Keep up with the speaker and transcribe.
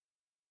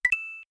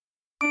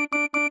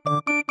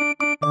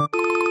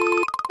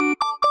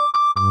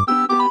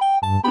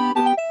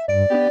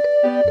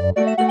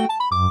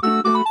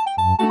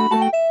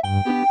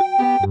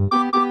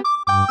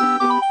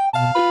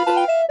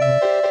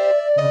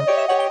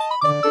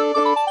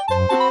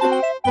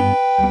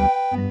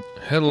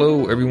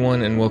Hello,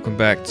 everyone, and welcome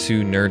back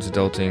to Nerds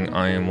Adulting.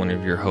 I am one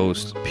of your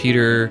hosts,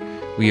 Peter.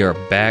 We are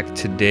back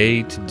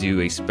today to do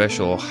a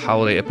special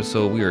holiday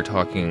episode. We are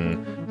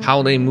talking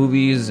holiday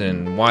movies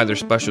and why they're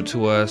special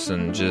to us,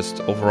 and just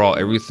overall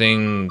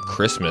everything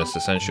Christmas,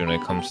 essentially, when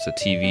it comes to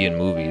TV and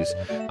movies.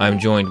 I'm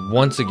joined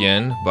once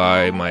again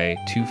by my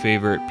two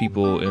favorite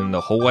people in the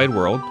whole wide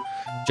world,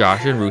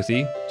 Josh and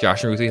Ruthie.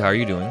 Josh and Ruthie, how are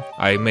you doing?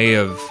 I may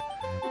have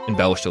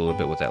embellished a little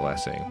bit with that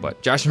last saying,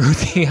 but Josh and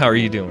Ruthie, how are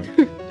you doing?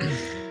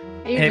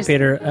 Hey,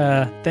 Peter,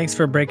 thanks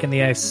for breaking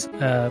the ice,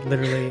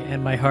 literally,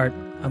 and my heart.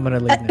 I'm going to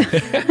leave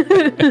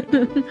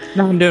now.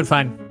 No, I'm doing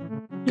fine.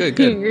 Good.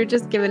 You're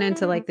just giving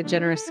into like the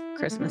generous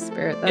Christmas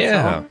spirit.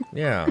 That's all.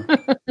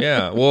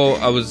 Yeah. Well,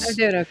 I'm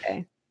doing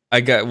okay.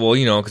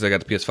 Because I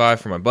got the PS5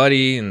 for my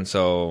buddy, and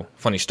so,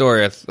 funny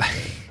story, I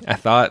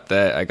thought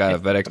that I got a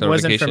FedEx notification. It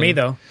wasn't for me,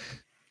 though.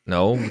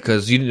 No,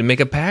 because you didn't make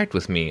a pact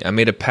with me. I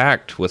made a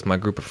pact with my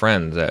group of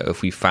friends that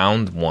if we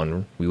found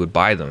one, we would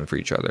buy them for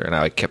each other, and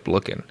I kept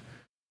looking.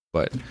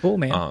 But cool,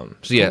 man.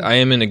 I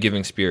am in a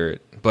giving spirit,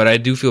 but I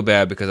do feel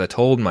bad because I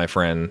told my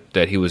friend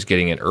that he was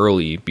getting it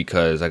early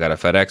because I got a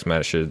FedEx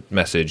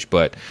message,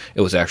 but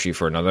it was actually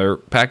for another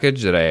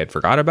package that I had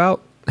forgot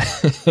about.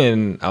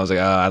 And I was like,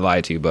 I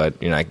lied to you,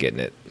 but you're not getting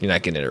it. You're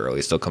not getting it early.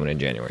 It's still coming in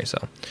January. So,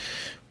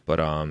 but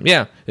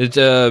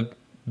it's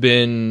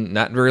been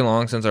not very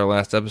long since our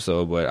last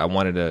episode, but I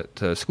wanted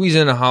to squeeze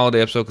in a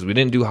holiday episode because we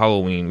didn't do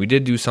Halloween. We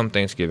did do some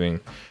Thanksgiving.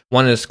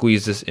 Wanted to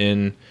squeeze this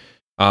in.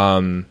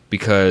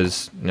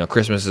 Because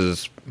Christmas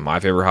is my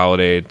favorite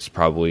holiday. It's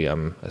probably,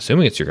 I'm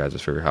assuming it's your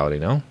guys' favorite holiday.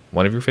 No,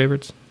 one of your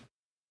favorites.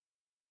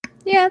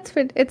 Yeah,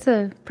 it's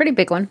a pretty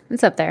big one.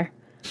 It's up there.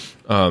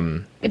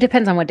 It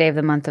depends on what day of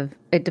the month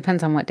it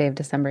depends on what day of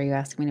December you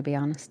ask me, to be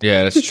honest.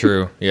 Yeah, that's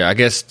true. Yeah, I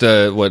guess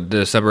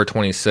December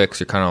 26th,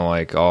 you're kind of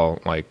like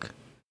all like,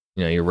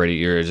 you're ready.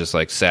 You're just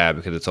like sad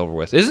because it's over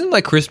with. Isn't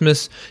like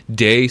Christmas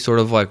Day sort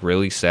of like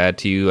really sad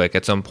to you? Like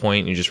at some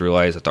point you just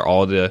realize that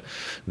all the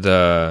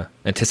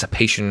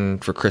anticipation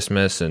for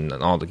Christmas and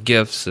all the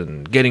gifts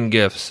and getting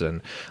gifts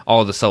and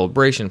all the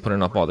celebration,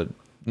 putting up all the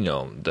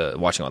the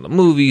watching all the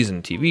movies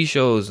and TV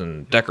shows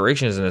and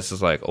decorations, and it's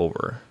just like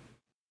over.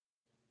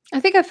 I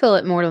think I feel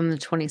it more on the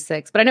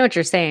 26th, but I know what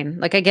you're saying.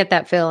 Like I get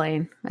that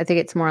feeling. I think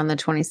it's more on the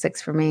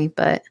 26th for me,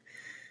 but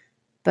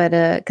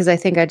because I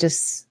think I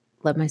just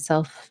let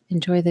myself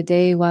enjoy the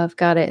day while I've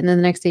got it. And then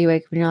the next day you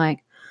wake up and you're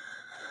like,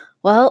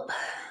 well,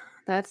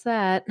 that's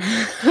that.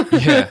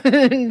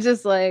 Yeah.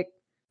 Just like,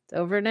 it's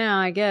over now,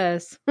 I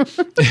guess.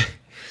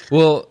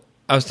 Well,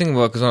 I was thinking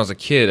about, because when I was a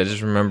kid, I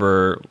just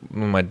remember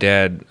when my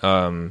dad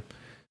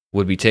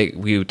we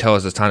would tell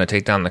us it's time to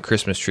take down the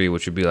Christmas tree,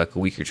 which would be like a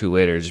week or two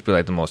later. It'd just be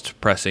like the most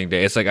depressing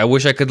day. It's like, I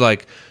wish I could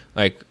like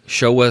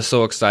show us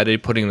so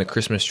excited putting the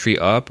Christmas tree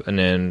up and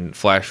then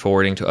flash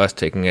forwarding to us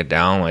taking it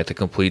down, like the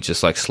complete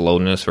just like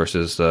slowness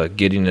versus the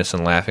giddiness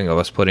and laughing of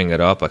us putting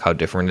it up, like how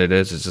different it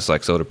is. It's just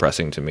like so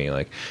depressing to me.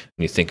 Like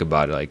when you think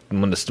about it, like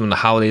when the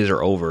holidays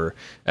are over,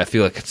 I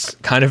feel like it's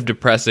kind of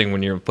depressing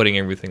when you're putting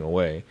everything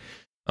away.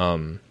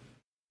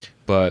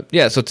 But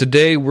yeah, so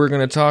today we're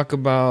going to talk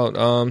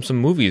about some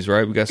movies,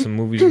 right? We got some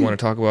movies we want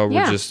to talk about.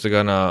 Yeah. We're just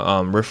going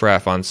to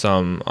riff-raff on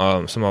some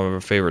of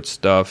our favorite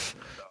stuff.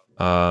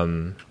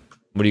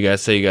 What do you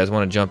guys say? You guys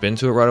want to jump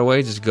into it right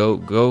away? Just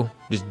go,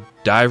 just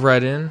dive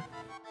right in?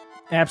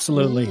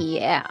 Absolutely.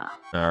 Yeah.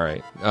 All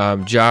right.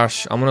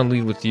 Josh, I'm going to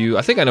lead with you.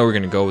 I think I know we're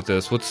going to go with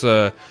this. What's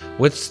the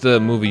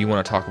movie you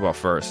want to talk about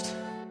first?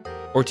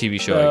 Or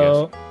TV show,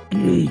 I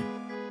guess.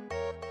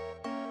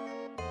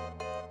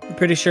 I'm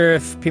pretty sure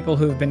if people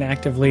who've been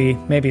actively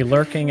maybe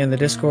lurking in the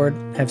Discord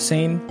have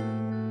seen,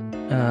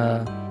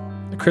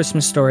 A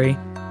Christmas Story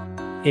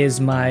is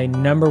my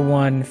number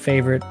one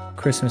favorite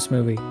Christmas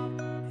movie.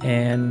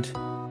 And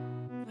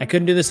I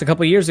couldn't do this a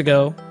couple years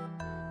ago,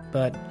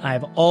 but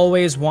I've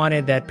always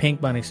wanted that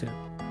pink bunny suit.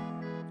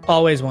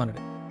 Always wanted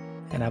it.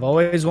 And I've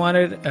always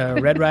wanted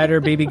a Red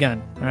Ryder BB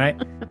gun, all right?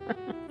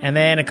 And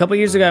then a couple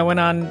years ago, I went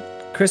on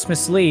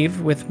Christmas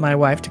leave with my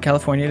wife to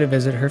California to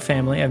visit her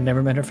family. I've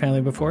never met her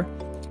family before.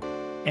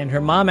 And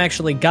her mom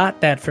actually got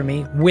that for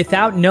me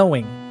without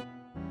knowing.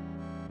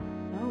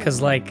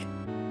 Because, like,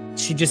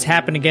 she just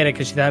happened to get it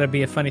because she thought it'd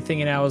be a funny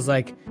thing. And I was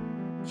like,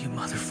 you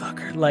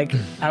motherfucker. Like,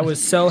 I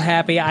was so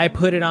happy. I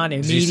put it on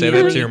immediately. Did you say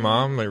that to your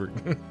mom?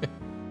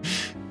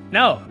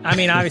 No. I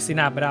mean, obviously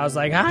not. But I was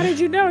like, how did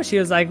you know? She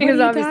was like, what are you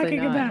talking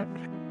about?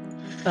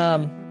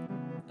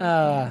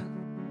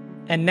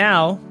 And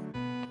now,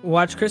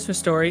 watch Christmas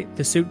Story.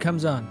 The suit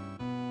comes on.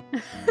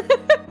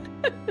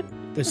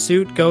 The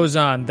suit goes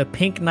on. The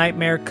pink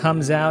nightmare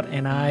comes out,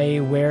 and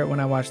I wear it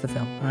when I watch the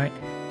film. All right.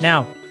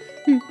 Now,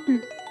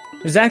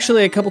 there's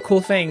actually a couple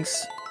cool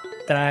things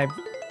that I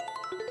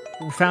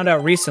found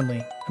out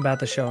recently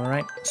about the show. All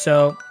right.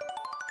 So,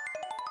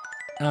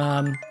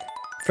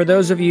 for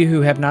those of you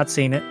who have not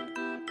seen it,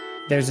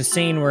 there's a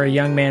scene where a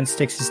young man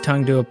sticks his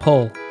tongue to a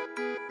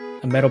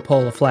metal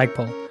pole, a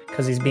flagpole,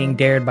 because he's being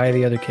dared by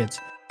the other kids.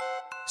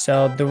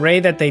 So the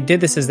way that they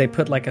did this is they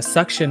put like a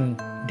suction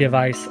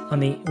device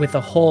with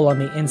a hole on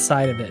the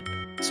inside of it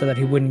so that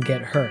he wouldn't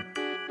get hurt.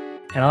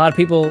 And a lot of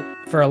people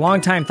for a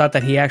long time thought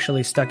that he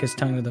actually stuck his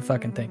tongue to the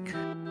fucking thing.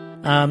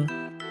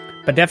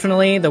 But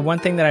definitely the one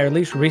thing that I at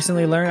least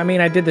recently learned, I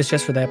mean, I did this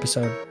just for the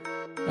episode.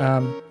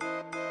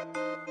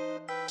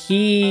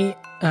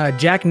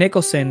 Jack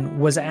Nicholson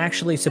was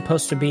actually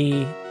supposed to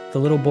be the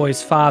little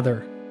boy's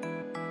father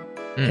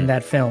in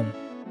that film.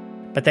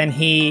 But then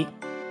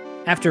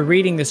after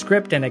reading the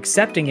script and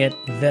accepting it,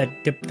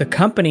 the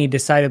company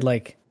decided,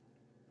 like,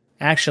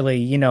 actually,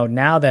 you know,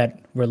 now that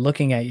we're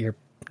looking at your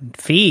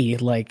fee,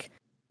 like,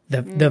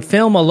 the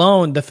film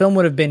alone, the film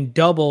would have been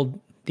doubled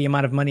the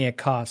amount of money it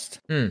cost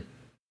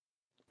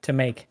to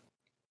make.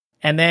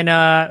 And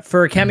then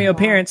for a cameo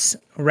appearance,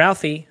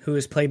 Ralphie, who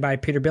is played by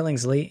Peter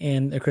Billingsley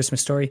in A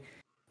Christmas Story,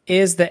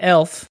 is the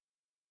elf,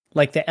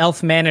 like the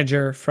elf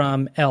manager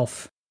from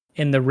Elf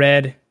in the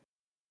red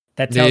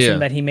that tells him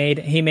that he made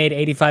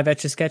 85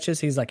 Etch-a-Sketches.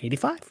 He's like,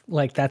 85?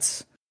 Like,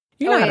 that's,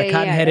 you're not a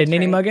cotton-headed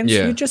ninny muggins.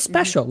 You're just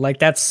special. Like,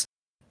 that's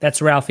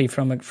Ralphie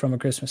from a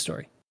Christmas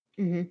Story.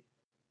 Mm-hmm.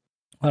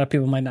 A lot of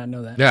people might not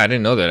know that. Yeah, I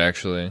didn't know that,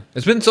 actually.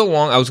 It's been so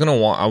long.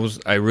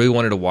 I really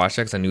wanted to watch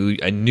that because I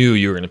knew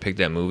you were going to pick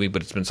that movie,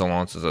 but it's been so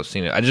long since I've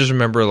seen it. I just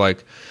remember,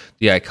 like,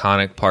 the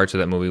iconic parts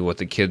of that movie with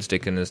the kid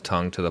sticking his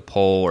tongue to the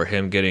pole, or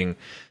him getting...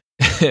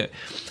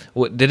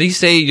 What did he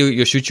say?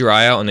 You'll shoot your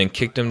eye out, and then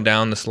kicked him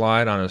down the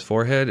slide on his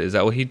forehead? Is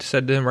that what he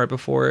said to him right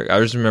before?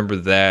 I just remember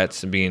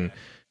that being...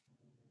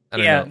 I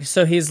don't know.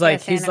 So he's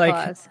like,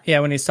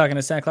 when he's talking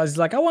to Santa Claus, he's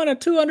like, I want a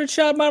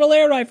 200-shot model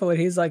air rifle. And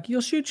he's like,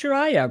 you'll shoot your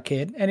eye out,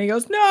 kid. And he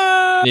goes,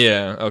 no.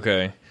 Yeah,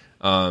 okay.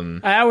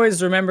 I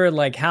always remember,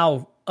 like,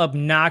 how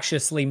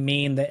obnoxiously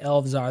mean the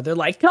elves are. They're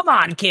like, come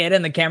on, kid.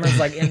 And the camera's,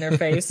 like, in their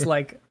face.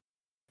 Like,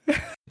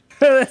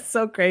 that's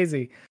so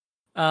crazy.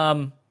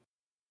 But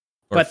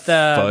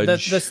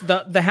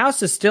the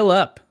house is still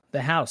up.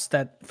 The house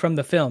that from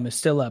the film is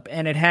still up.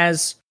 And it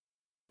has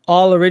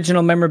all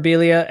original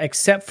memorabilia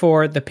except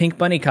for the Pink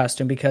Bunny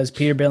costume, because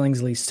Peter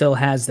Billingsley still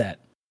has that,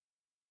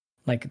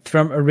 like,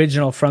 from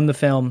the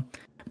film.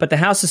 But the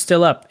house is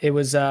still up. It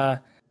was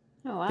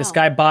this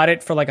guy bought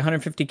it for like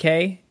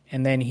 $150K,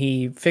 and then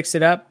he fixed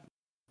it up,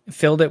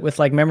 filled it with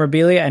like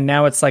memorabilia, and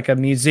now it's like a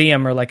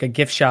museum or like a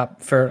gift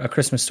shop for A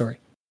Christmas Story.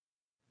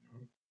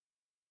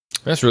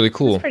 That's really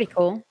cool. That's pretty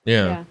cool.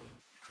 Yeah.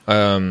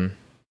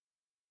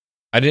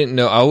 I didn't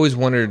know. I always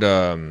wondered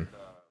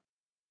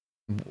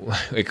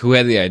like, who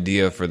had the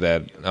idea for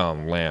that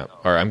lamp.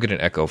 Or I'm getting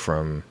echo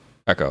from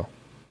Echo.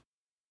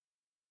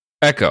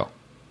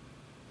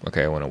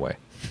 Okay, I went away.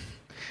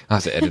 I'll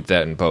have to edit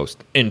that in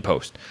post.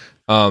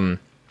 I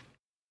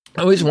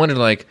always wondered,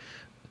 like,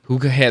 who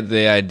had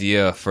the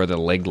idea for the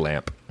leg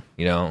lamp,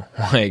 you know?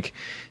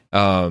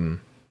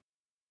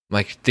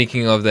 Like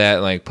thinking of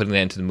that, like putting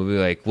that into the movie,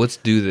 like, let's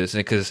do this.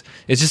 Because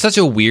it's just such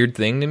a weird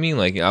thing to me.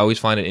 Like, I always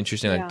find it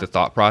interesting, like, the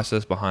thought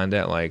process behind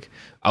that. Like,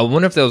 I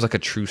wonder if that was like a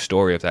true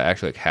story, if that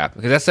actually like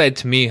happened. Because that's, like,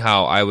 to me,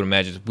 how I would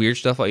imagine weird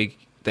stuff like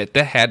that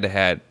had to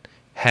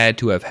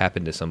have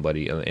happened to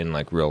somebody in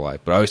like real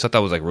life. But I always thought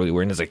that was like really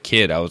weird. And as a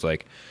kid, I was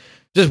like,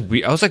 I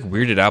was like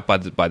weirded out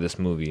by this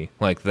movie,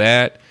 like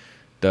that.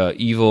 The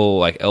evil,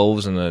 like,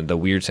 elves and the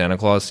weird Santa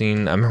Claus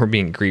scene, I remember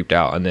being creeped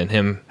out. And then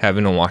him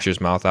having to wash his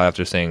mouth out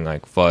after saying,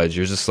 like, fudge.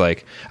 You're just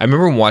like... I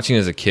remember watching it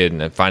as a kid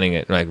and finding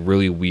it, like,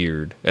 really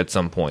weird at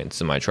some points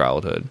in my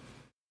childhood.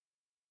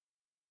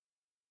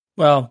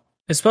 Well,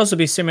 it's supposed to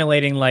be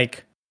simulating,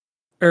 like,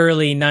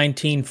 early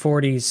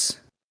 1940s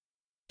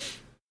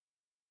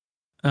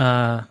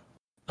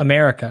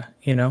America,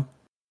 you know?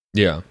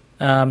 Yeah.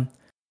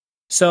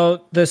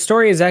 So the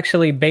story is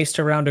actually based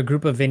around a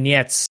group of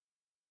vignettes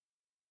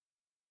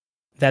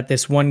that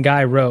this one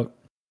guy wrote,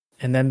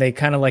 and then they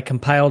kind of like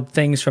compiled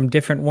things from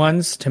different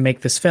ones to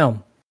make this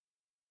film.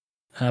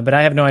 But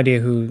I have no idea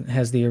who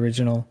has the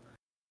original,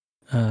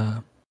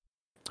 who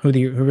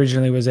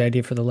originally was the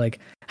idea for the leg.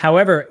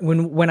 However,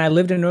 when I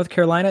lived in North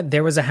Carolina,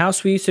 there was a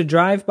house we used to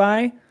drive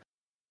by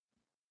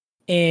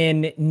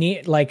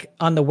like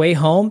on the way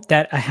home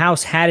that a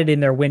house had it in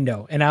their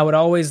window, and I would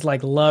always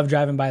like love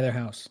driving by their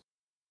house.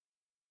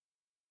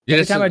 Yeah,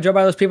 every time I drove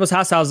by those people's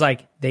house, I was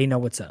like, they know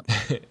what's up.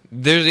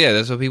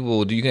 That's what people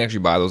will do. You can actually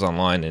buy those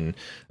online, and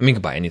I mean, you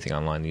can buy anything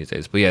online these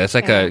days. But yeah, that's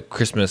like a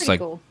Christmas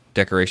like cool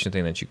decoration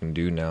thing that you can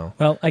do now.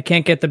 Well, I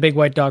can't get the big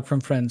white dog from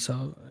Friends,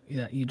 so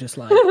yeah, you just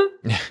lied.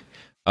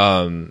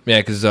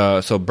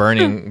 Because so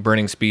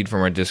burning speed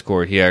from our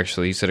Discord,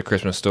 he said A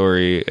Christmas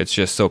Story. It's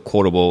just so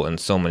quotable and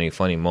so many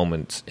funny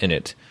moments in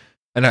it,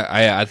 and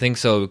I think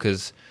so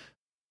because,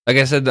 like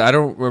I said, I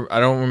don't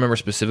remember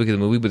specifically the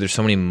movie, but there's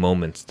so many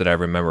moments that I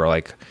remember,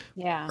 like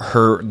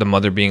the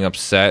mother being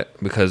upset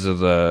because of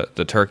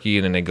the turkey,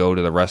 and then they go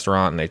to the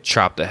restaurant and they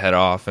chop the head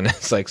off, and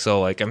it's like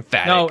so like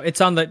emphatic. No, it's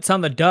on the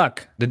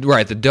duck. The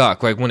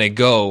duck. Like when they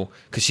go,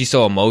 because she's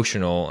so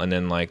emotional, and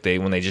then like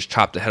when they just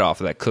chop the head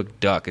off of that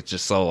cooked duck, it's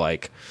just so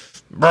like,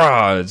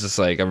 bruh. It's just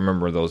like I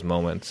remember those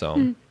moments. So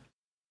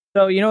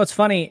you know what's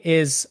funny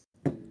is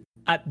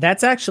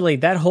that's actually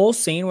that whole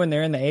scene when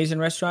they're in the Asian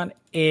restaurant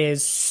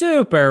is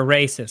super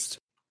racist.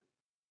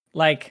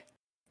 Like,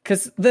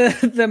 because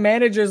the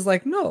manager's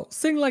like, no,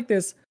 sing like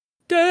this.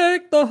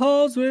 deck the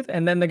halls with,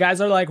 and then the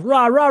guys are like,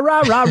 rah, rah,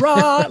 rah, rah,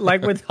 rah,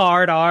 like with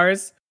hard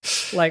R's.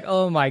 Like,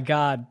 oh my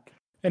God.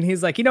 And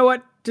he's like, you know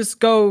what? Just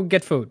go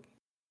get food.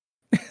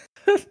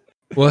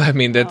 Well, I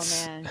mean,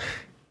 that's. Oh, man.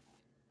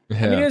 Yeah.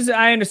 I mean,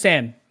 I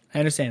understand.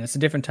 It's a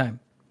different time.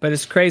 But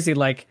it's crazy,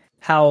 like,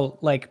 how,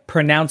 like,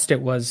 pronounced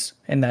it was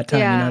in that time.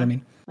 You know what I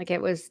mean? Like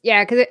it was,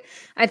 because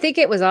I think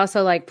it was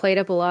also like played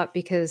up a lot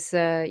because,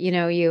 like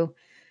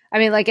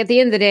at the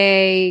end of the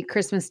day,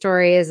 Christmas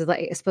Story is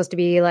like supposed to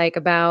be like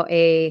about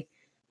a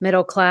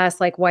middle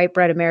class, like white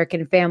bread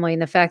American family,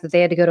 and the fact that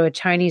they had to go to a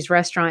Chinese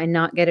restaurant and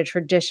not get a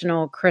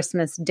traditional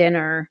Christmas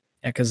dinner.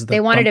 Yeah, because they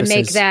wanted to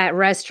make that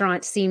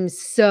restaurant seem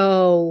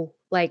so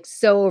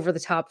over the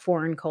top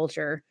foreign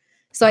culture.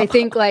 So I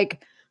think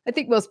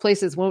most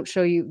places won't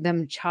show you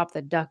them chop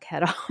the duck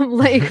head off,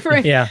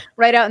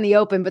 right out in the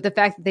open. But the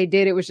fact that they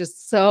did, it was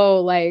just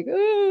so like,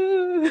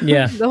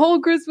 the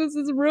whole Christmas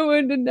is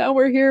ruined, and now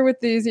we're here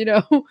with these,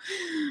 So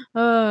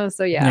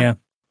yeah.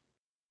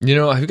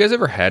 Have you guys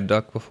ever had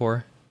duck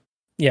before?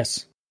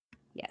 Yes.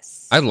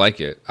 Yes. I like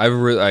it. I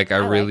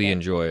really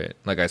enjoy it.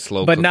 Like I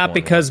slow, but not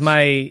because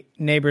my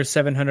neighbor's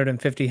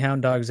 750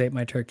 hound dogs ate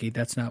my turkey.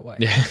 That's not why.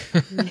 Yeah.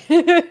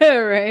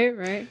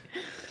 Right.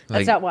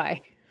 That's not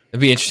why.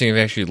 It'd be interesting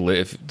if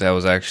if that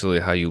was actually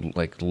how you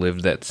like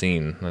lived that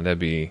scene. That'd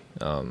be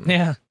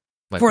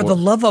For the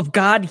love of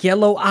God,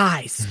 yellow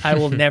eyes. I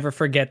will never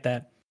forget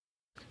that.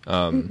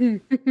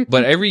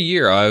 But every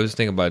year I always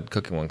think about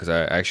cooking one because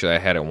I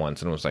had it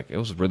once and it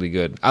was really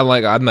good.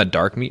 I'm a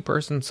dark meat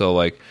person, so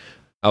like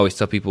I always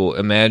tell people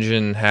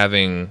imagine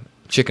having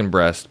chicken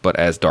breast but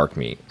as dark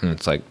meat, and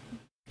it's like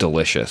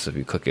delicious if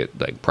you cook it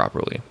like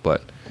properly.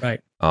 But right,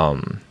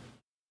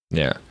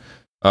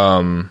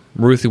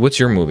 Ruthie, what's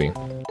your movie?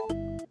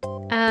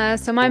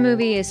 So my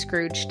movie is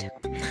Scrooged.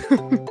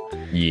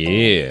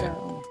 Yeah.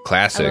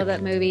 Classic. I love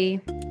that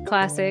movie.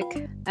 Classic.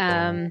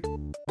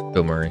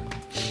 Bill Murray.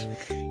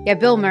 Yeah,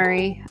 Bill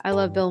Murray. I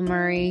love Bill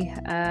Murray.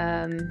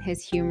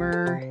 His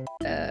humor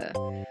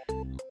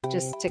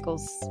just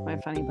tickles my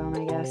funny bone,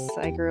 I guess.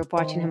 I grew up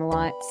watching him a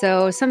lot.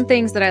 So some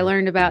things that I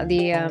learned about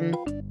the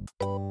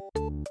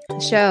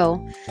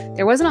show,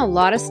 there wasn't a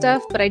lot of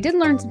stuff, but I did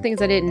learn some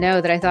things I didn't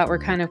know that I thought were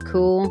kind of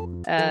cool.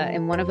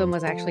 And one of them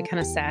was actually kind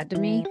of sad to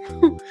me.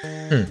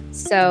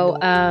 So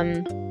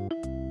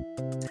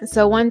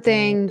one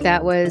thing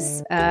that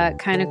was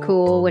kind of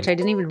cool, which I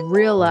didn't even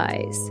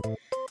realize,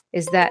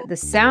 is that the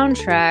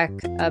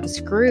soundtrack of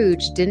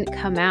Scrooge didn't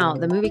come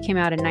out. The movie came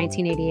out in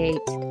 1988.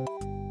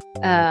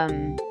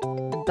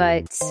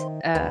 But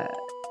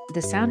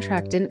the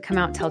soundtrack didn't come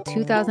out till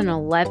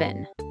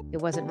 2011.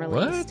 It wasn't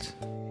released.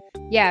 What?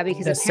 Yeah,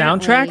 because the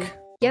soundtrack?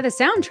 Yeah, the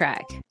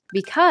soundtrack.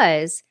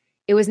 Because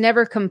it was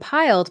never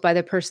compiled by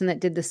the person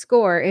that did the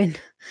score. And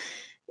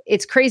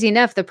it's crazy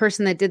enough, the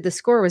person that did the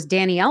score was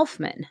Danny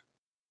Elfman,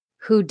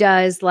 who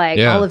does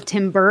all of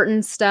Tim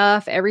Burton's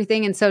stuff,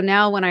 everything. And so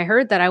now when I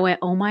heard that, I went,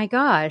 oh my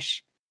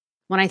gosh.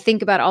 When I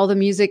think about all the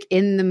music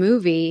in the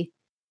movie,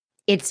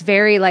 it's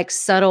very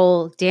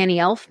subtle Danny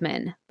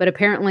Elfman. But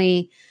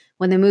apparently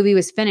when the movie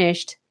was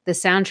finished, the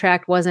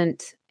soundtrack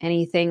wasn't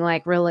anything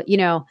really,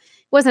 it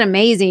wasn't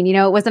amazing.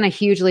 It wasn't a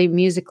hugely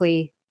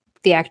musically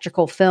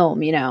theatrical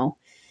film, It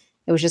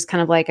was just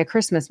kind of like a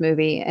Christmas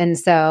movie. And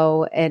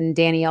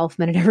Danny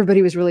Elfman and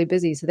everybody was really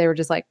busy. So they were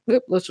just like,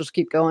 let's just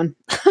keep going.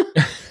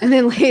 And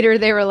then later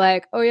they were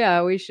like, oh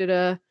yeah, we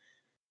should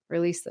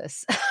release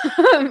this.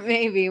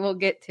 Maybe we'll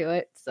get to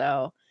it.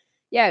 So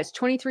yeah, it's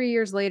 23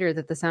 years later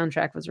that the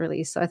soundtrack was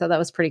released. So I thought that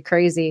was pretty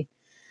crazy.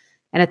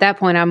 And at that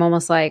point, I'm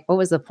almost like, what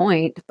was the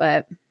point?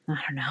 But I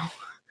don't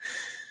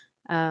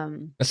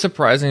know. It's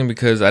surprising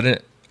because I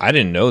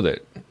didn't know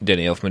that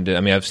Danny Elfman did.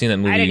 I mean, I've seen that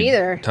movie I didn't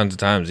either. Tons of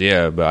times,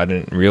 yeah, but I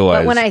didn't realize.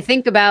 But when I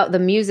think about the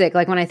music,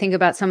 when I think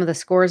about some of the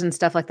scores and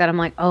stuff like that, I'm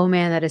like, oh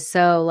man, that is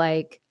so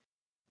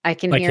I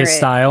can hear his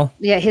style.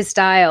 Yeah, his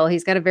style.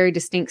 He's got a very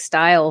distinct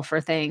style for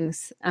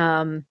things.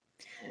 So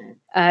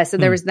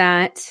there was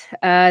that.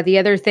 The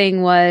other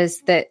thing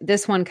was that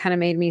this one kind of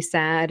made me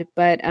sad,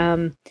 but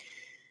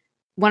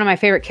one of my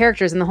favorite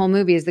characters in the whole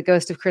movie is the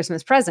Ghost of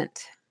Christmas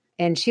Present.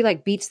 And she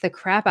beats the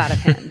crap out of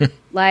him.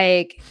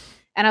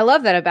 And I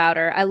love that about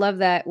her. I love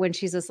that when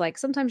she's just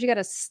sometimes you got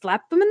to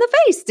slap him in the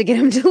face to get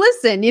him to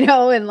listen,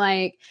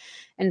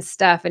 and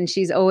stuff. And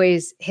she's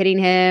always hitting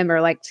him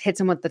or hits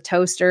him with the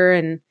toaster.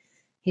 And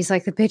he's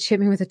like, the bitch hit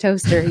me with a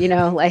toaster,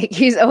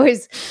 he's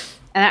always,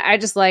 and I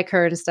just like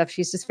her and stuff.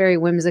 She's just very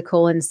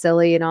whimsical and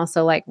silly and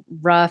also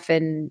rough.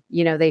 And,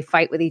 they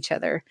fight with each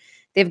other.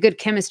 They have good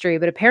chemistry,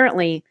 but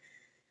apparently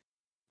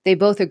they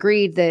both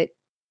agreed that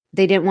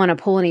they didn't want to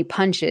pull any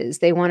punches.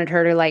 They wanted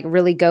her to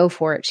really go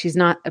for it.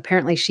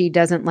 Apparently she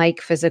doesn't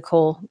like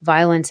physical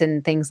violence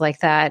and things like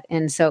that.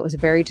 And so it was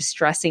very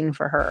distressing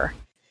for her.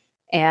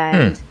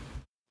 And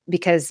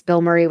because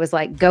Bill Murray was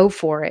go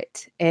for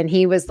it. And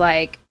he was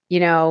really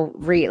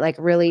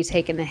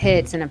taking the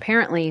hits. And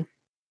apparently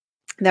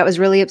that was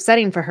really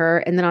upsetting for her.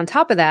 And then on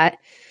top of that,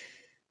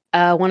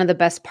 one of the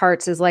best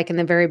parts is in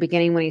the very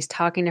beginning when he's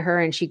talking to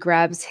her and she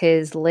grabs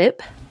his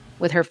lip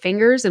with her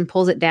fingers and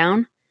pulls it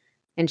down.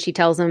 and she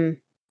tells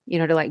him,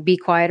 to like be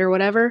quiet or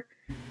whatever.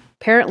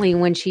 Apparently,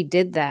 when she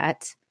did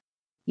that,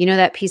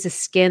 that piece of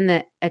skin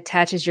that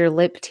attaches your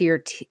lip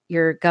to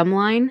your gum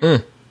line,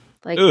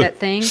 like that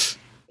thing,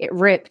 it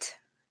ripped.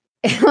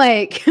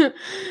 Like,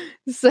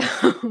 so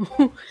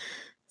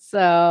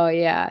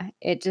yeah,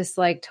 it just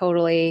like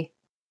totally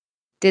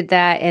did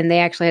that, and they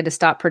actually had to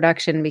stop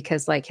production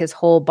because like his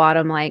whole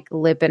bottom like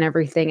lip and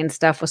everything and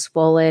stuff was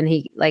swollen.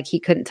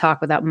 He couldn't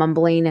talk without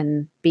mumbling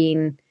and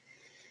being,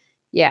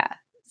 yeah.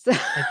 So.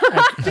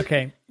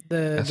 Okay,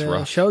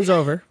 the show's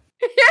over.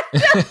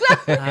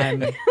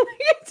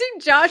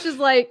 Josh is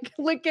like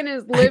licking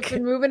his lips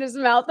and moving his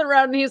mouth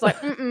around, and he's like,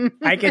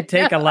 I can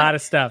take a lot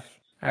of stuff,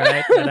 all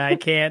right, but I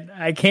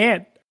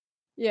can't.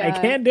 Yeah, I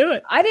can't do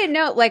it. I didn't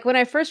know. Like when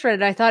I first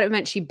read it, I thought it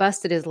meant she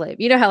busted his lip.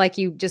 You know how like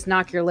you just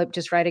knock your lip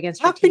just right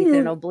against your teeth and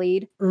it'll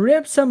bleed.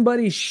 Rip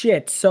somebody's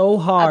shit so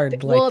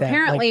hard. Well,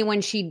 apparently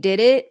when she did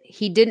it,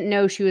 he didn't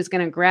know she was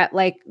going to grab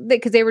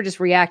because they were just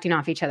reacting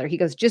off each other. He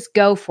goes, "Just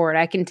go for it.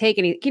 I can take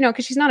any."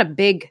 Because she's not a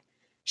big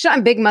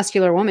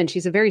muscular woman.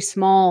 She's a very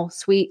small,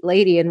 sweet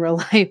lady in real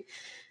life.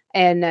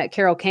 And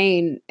Carol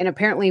Kane. And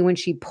apparently when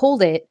she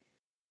pulled it,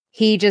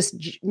 he just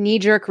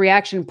knee-jerk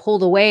reaction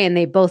pulled away, and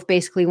they both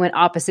basically went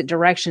opposite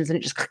directions, and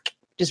it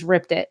just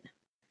ripped it.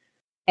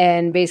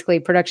 And basically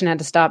production had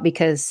to stop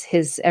because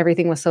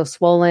everything was so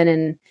swollen,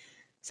 and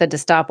said to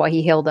stop while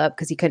he healed up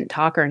because he couldn't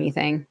talk or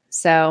anything.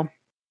 So,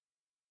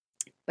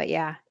 but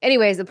yeah.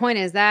 Anyways, the point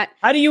is that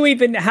how do you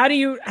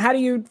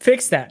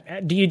fix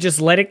that? Do you just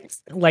let it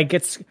like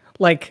it's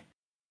like?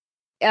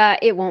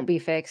 It won't be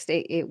fixed.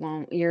 It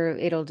won't.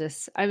 It'll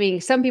just. I mean,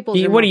 some people.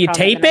 What do you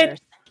tape it?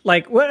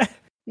 Like what?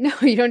 No,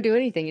 you don't do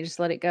anything. You just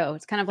let it go.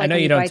 It's kind of like I know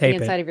when you don't bite tape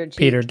the inside it. Of your cheek.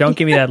 Peter, don't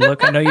give me that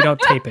look. I know you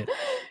don't tape it.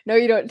 No,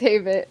 you don't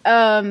tape it.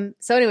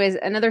 So anyways,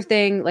 another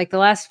thing, like the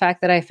last fact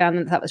that I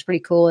found that was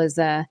pretty cool is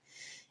in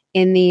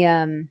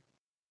the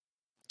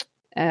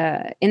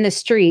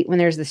street, when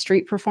there's the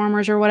street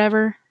performers or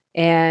whatever,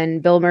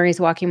 and Bill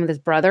Murray's walking with his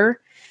brother,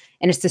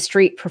 and it's the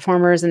street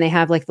performers, and they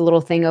have like the little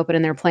thing open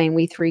and they're playing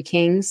We Three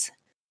Kings.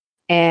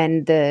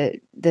 And the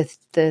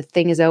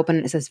thing is open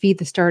and it says feed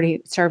the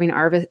starving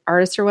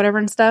artist or whatever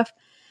and stuff.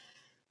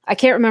 I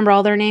can't remember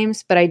all their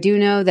names, but I do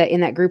know that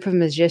in that group of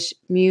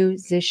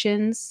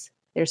musicians,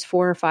 there's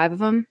 4 or 5 of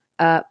them.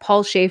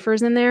 Paul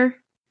Schaefer's in there.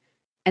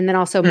 And then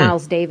also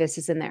Miles Davis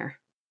is in there.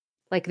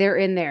 Like they're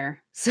in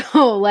there.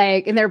 So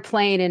like, and they're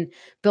playing, and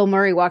Bill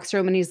Murray walks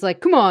through them and he's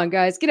like, "Come on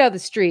guys, get out of the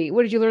street.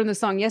 What did you learn the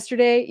song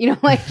yesterday?"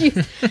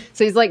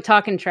 So he's like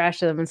talking trash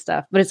to them and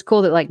stuff. But it's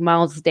cool that like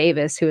Miles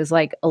Davis, who is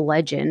like a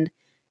legend,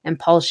 and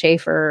Paul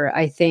Schaefer,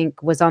 I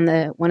think, was on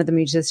one of the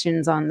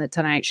musicians on the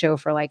Tonight Show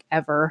for like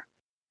ever.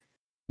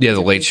 Yeah,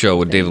 the Late Show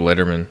with David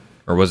Letterman,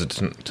 or was it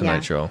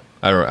Tonight Show?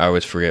 I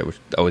always forget. I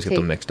always get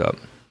them mixed up.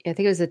 I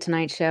think it was the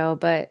Tonight Show,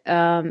 but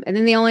and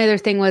then the only other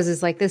thing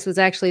is like this was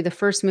actually the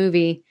first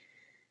movie.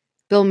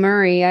 Bill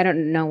Murray, I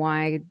don't know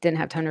why I didn't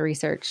have time to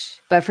research,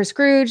 but for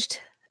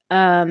Scrooged,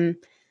 Bill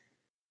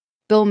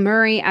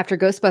Murray after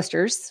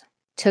Ghostbusters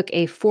took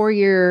a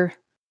 4-year,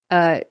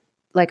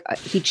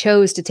 he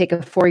chose to take a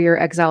 4-year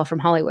exile from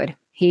Hollywood.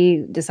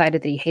 He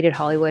decided that he hated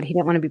Hollywood. He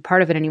didn't want to be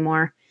part of it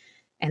anymore.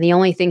 And the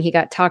only thing he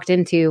got talked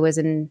into was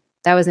in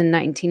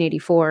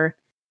 1984.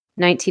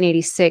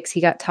 1986,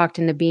 he got talked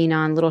into being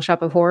on Little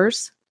Shop of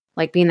Horrors,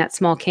 like being that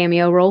small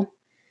cameo role.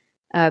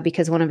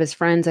 Because one of his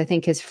friends, I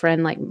think his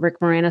friend, like Rick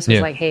Moranis, was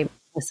like, "Hey,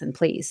 listen,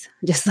 please,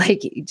 just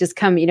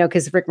come,"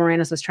 because Rick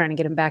Moranis was trying to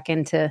get him back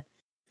into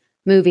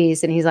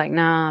movies. And he's like,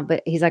 "Nah,"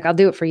 but he's like, "I'll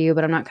do it for you,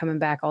 but I'm not coming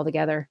back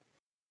altogether."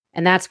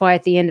 And that's why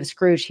at the end of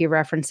Scrooge, he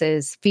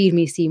references Feed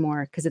Me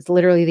Seymour, because it's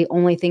literally the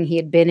only thing he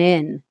had been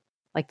in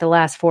like the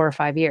last 4 or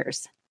 5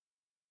 years.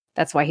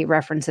 That's why he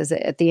references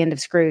it at the end of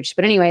Scrooge.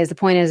 But anyways, the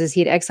point is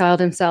he had exiled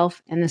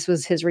himself, and this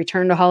was his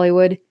return to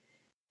Hollywood,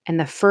 and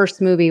the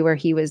first movie where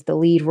he was the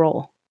lead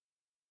role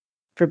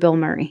for Bill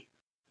Murray.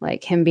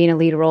 Like him being a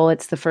lead role,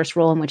 it's the first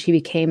role in which he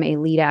became a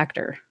lead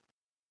actor,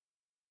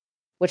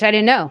 which I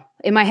didn't know.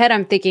 In my head,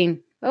 I'm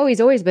thinking, oh,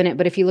 he's always been it.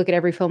 But if you look at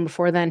every film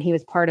before then, he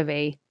was part of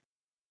a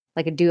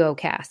duo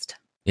cast.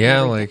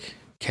 Yeah, like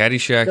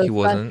Caddyshack, he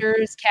wasn't.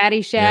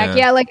 Caddyshack.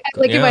 Yeah,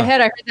 in my head,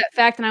 I heard that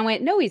fact and I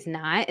went, no, he's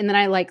not. And then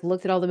I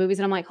looked at all the movies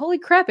and I'm like, holy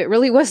crap, it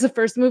really was the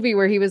first movie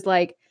where he was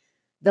like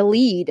the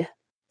lead.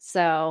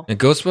 So. And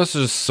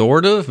Ghostbusters,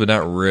 sort of, but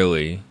not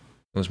really.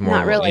 It was more.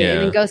 Not really. Yeah.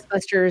 And then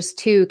Ghostbusters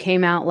 2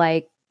 came out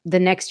like the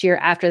next year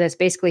after this.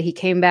 Basically, he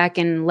came back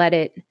and let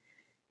it.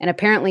 And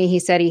apparently he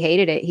said he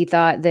hated it. He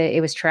thought that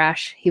it was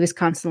trash. He was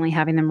constantly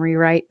having them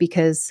rewrite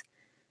because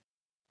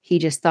he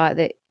just thought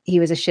that he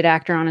was a shit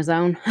actor on his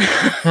own.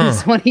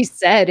 That's what he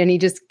said. And he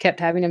just kept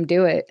having him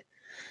do it.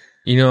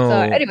 So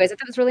anyways, I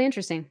thought it was really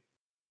interesting.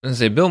 I was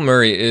gonna say, Bill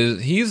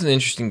Murray, he's an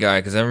interesting guy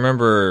because I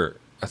remember,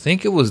 I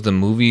think it was the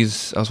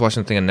movies. I was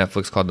watching a thing on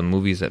Netflix called The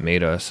Movies That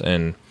Made Us.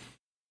 And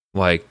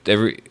like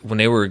when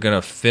they were going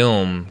to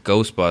film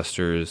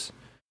Ghostbusters,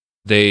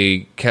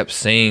 they kept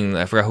saying,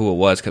 I forgot who it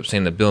was, kept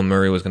saying that Bill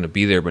Murray was going to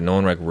be there, but no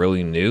one like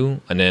really knew.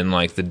 And then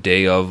like the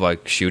day of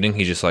like shooting,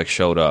 he just like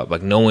showed up.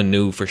 Like no one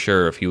knew for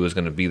sure if he was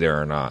going to be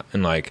there or not.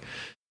 And like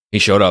he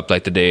showed up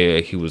like the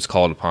day he was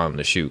called upon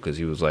to shoot, because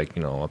he was like,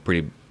 you know, a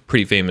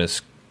pretty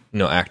famous, you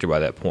know, actor by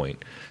that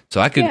point.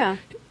 So I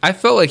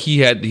felt like he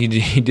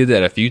did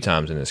that a few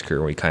times in his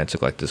career where he kind of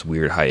took like this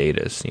weird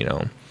hiatus, you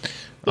know.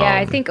 Yeah,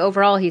 I think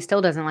overall he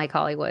still doesn't like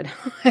Hollywood.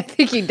 I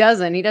think he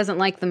doesn't. He doesn't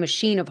like the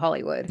machine of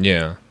Hollywood.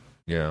 Yeah.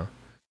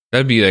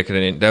 That'd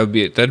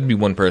be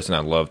one person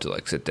I'd love to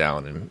like sit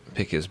down and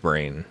pick his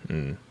brain,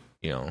 and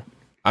you know,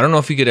 I don't know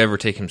if he could ever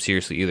take him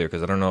seriously either,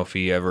 because I don't know if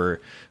he ever.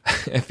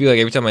 I feel like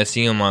every time I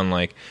see him on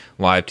like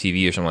live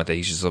TV or something like that,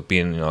 he's just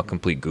being, you know, a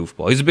complete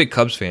goofball. He's a big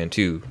Cubs fan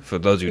too. For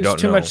those who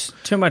don't know,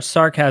 too much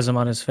sarcasm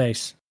on his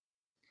face.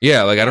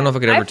 Yeah, like I don't know if I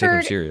could ever take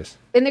him serious.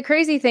 And the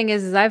crazy thing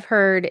is I've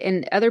heard,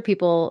 and other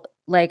people,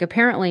 like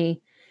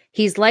apparently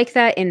he's like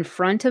that in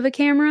front of a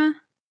camera,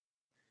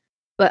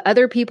 but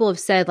other people have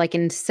said, like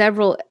in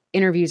several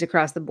interviews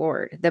across the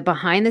board, that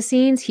behind the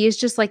scenes he is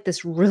just like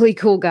this really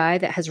cool guy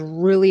that has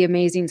really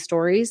amazing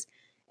stories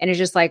and is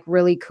just like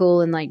really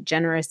cool and like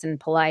generous and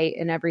polite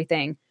and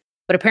everything.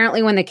 But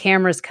apparently when the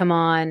cameras come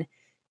on,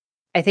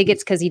 I think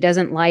it's because he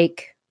doesn't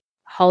like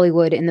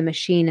Hollywood and the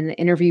machine and the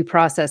interview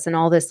process and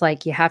all this,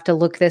 like you have to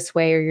look this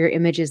way or your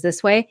image is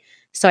this way.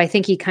 So I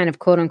think he kind of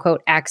quote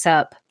unquote acts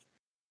up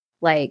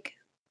like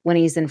when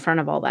he's in front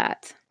of all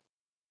that.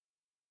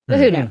 But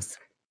who knows?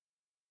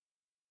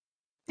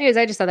 Anyways,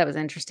 I just thought that was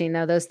interesting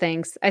though, those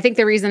things. I think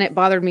the reason it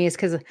bothered me is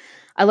because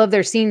I love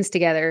their scenes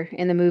together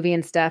in the movie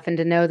and stuff, and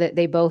to know that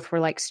they both were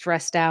like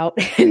stressed out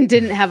and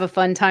didn't have a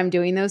fun time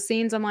doing those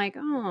scenes. I'm like,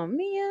 oh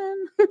man.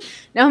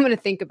 Now I'm going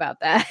to think about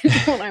that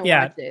when I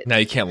watch it. Now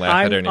you can't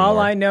laugh at it anymore. All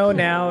I know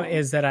now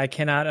is that I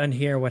cannot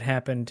unhear what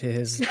happened to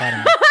his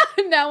bottom.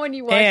 Now when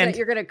you watch that,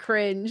 you're going to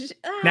cringe.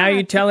 Now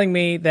you're telling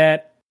me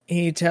that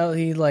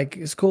he like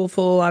is cool,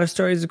 full, a lot of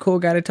stories, a cool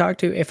guy to talk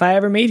to. If I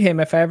ever meet him,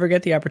 if I ever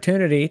get the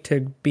opportunity to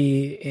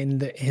be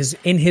in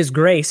his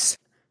grace,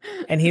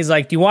 and he's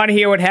like, "Do you want to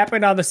hear what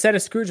happened on the set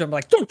of Scrooge?" I'm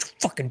like, "Don't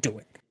fucking do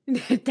it.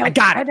 I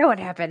got it. I know what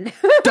happened.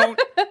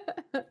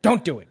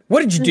 Don't do it.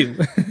 What did you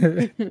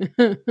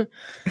do?"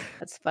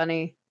 That's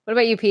funny. What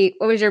about you, Pete?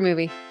 What was your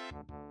movie?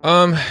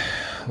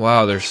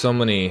 Wow, there's so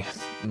many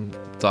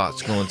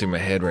thoughts going through my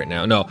head right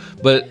now. No,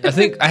 but I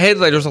think I had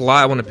like there's a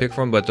lot I want to pick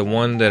from, but the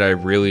one that I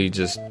really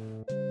just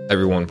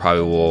everyone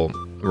probably will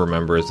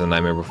remember is The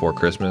Nightmare Before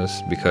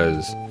Christmas,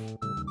 because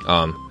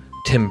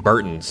Tim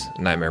Burton's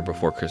Nightmare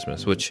Before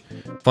Christmas, which,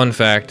 fun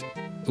fact,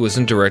 it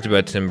wasn't directed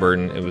by Tim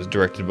Burton. It was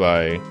directed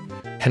by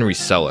Henry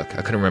Selick.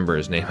 I couldn't remember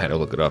his name. I had to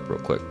look it up real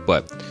quick.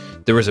 But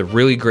there was a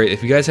really great,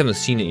 if you guys haven't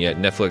seen it yet,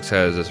 Netflix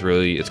has this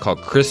really, it's called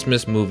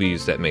Christmas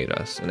Movies That Made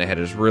Us. And they had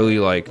this really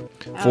like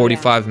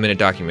 45-minute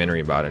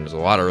documentary about it. And there's a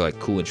lot of like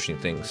cool, interesting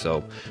things.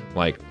 So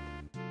like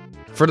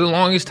for the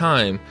longest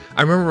time,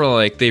 I remember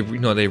like they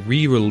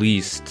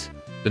re-released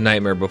The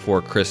Nightmare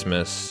Before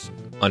Christmas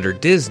under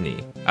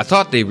Disney. I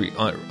thought they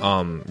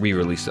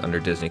re-released it under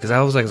Disney, because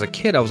I was like, as a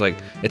kid, I was like,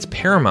 it's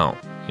Paramount,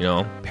 you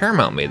know,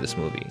 Paramount made this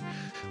movie.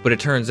 But it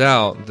turns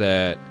out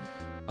that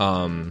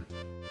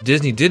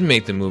Disney did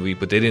make the movie,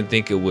 but they didn't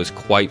think it was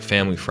quite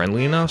family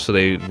friendly enough, so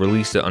they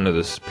released it under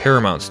this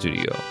Paramount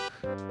studio.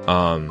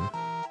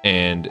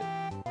 And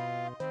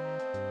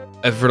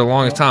for the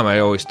longest time, I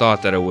always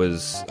thought that it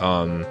was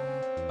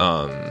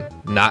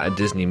not a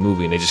Disney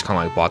movie, and they just kind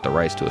of like bought the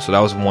rights to it. So that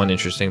was one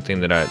interesting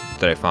thing that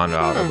I found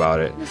out about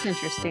it. That's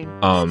interesting.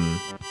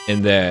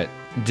 And that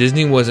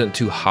Disney wasn't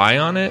too high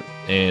on it,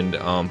 and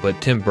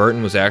but Tim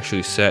Burton was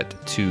actually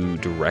set to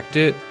direct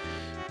it.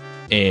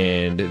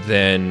 And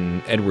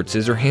then Edward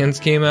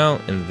Scissorhands came out,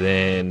 and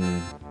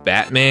then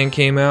Batman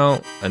came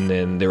out, and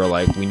then they were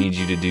like, we need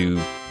you to do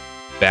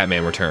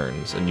Batman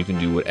Returns, and you can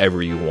do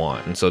whatever you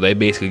want. And so they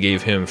basically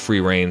gave him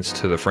free reins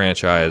to the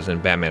franchise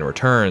in Batman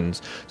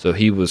Returns, so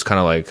he was kind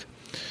of like,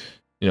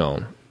 you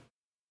know,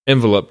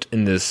 enveloped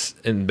in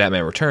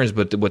Batman Returns.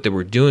 But what they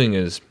were doing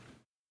is,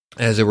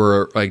 as they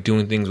were like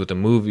doing things with the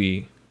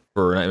movie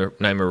for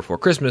Nightmare Before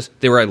Christmas,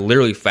 they were like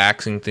literally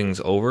faxing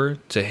things over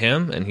to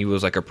him, and he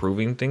was like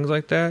approving things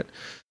like that.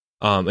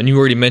 And you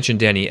already mentioned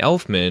Danny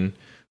Elfman,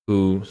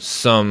 who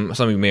some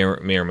of you may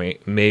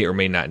or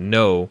may not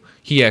know.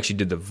 He actually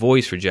did the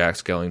voice for Jack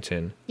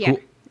Skellington, who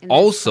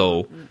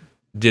also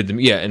did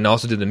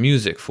the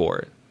music for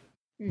it.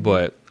 Mm-hmm.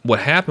 But what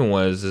happened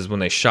was when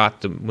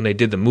they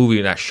did the movie,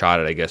 not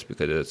shot it, I guess,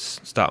 because it's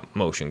stop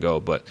motion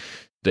go, but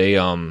they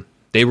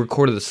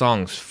recorded the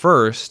songs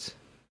first.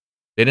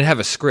 They didn't have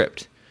a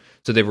script,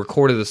 so they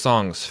recorded the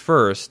songs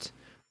first,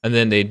 and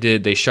then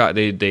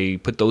they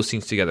put those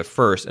scenes together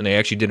first, and they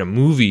actually did a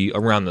movie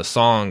around the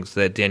songs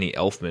that Danny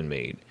Elfman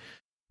made.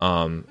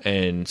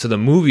 And so the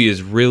movie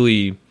is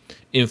really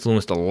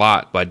influenced a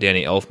lot by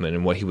Danny Elfman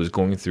and what he was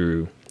going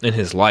through in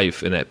his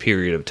life in that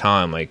period of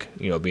time, like,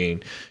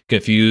 being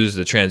confused,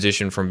 the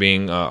transition from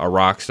being a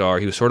rock star.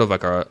 He was sort of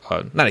like a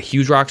not a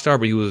huge rock star,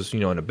 but he was,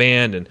 in a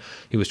band, and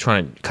he was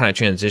trying to kind of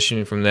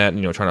transition from that,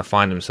 trying to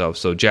find himself.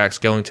 So Jack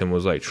Skellington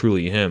was like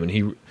truly him, and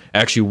he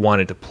actually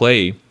wanted to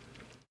play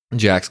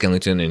Jack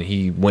Skellington, and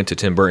he went to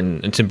Tim Burton,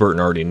 and Tim Burton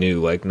already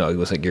knew, like, no, he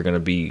was like, you're going to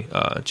be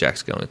Jack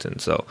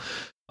Skellington. So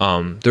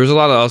there's a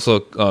lot of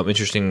also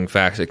interesting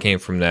facts that came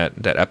from that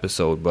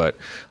episode, but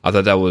I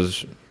thought that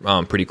was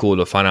pretty cool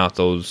to find out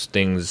those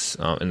things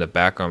in the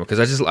background,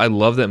 because I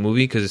love that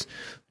movie, because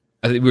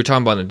I think we were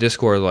talking about in the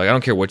Discord, like, I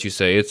don't care what you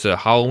say, it's a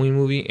Halloween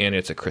movie and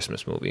it's a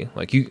Christmas movie.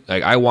 Like,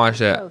 I watch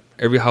that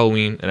every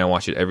Halloween and I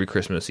watch it every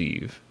Christmas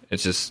Eve.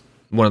 It's just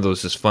one of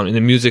those just fun, and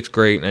the music's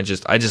great, and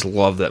I just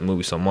love that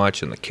movie so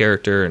much, and the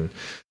character,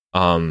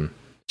 and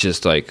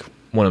just like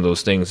one of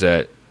those things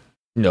that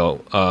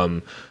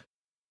I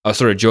was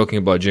sort of joking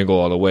about Jingle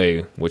All the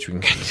Way, which we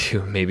can get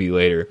to maybe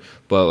later,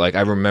 but like,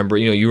 I remember,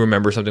 you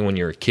remember something when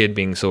you're a kid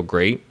being so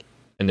great,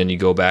 and then you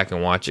go back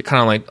and watch it,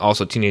 kind of like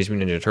also Teenage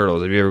Mutant Ninja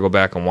Turtles. If you ever go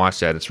back and watch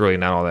that, it's really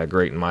not all that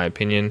great in my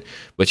opinion,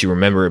 but you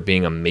remember it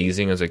being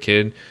amazing as a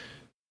kid.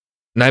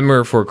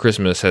 Nightmare Before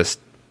Christmas has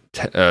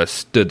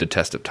stood the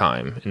test of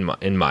time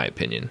in my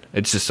opinion.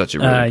 It's just such a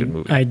really good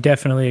movie. I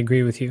definitely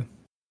agree with you.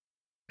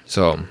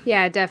 So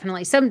yeah,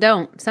 definitely. Some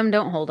don't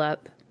hold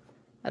up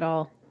at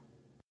all.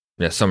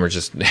 Yeah, some are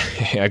just.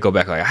 I go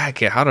back like, I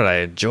can't. How did I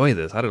enjoy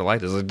this? How did I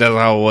like this? Like, that's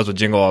how it was with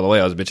Jingle All the Way.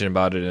 I was bitching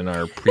about it in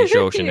our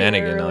pre-show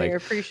shenanigan. Earlier,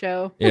 like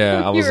pre-show.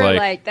 Yeah, I was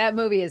like, that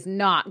movie is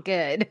not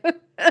good.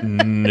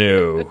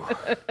 No.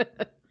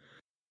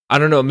 I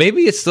don't know.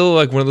 Maybe it's still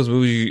like one of those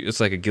movies. It's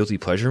like a guilty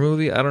pleasure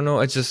movie. I don't know.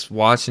 It's just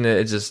watching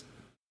it.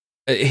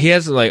 He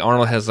has like,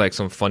 Arnold has like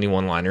some funny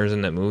one-liners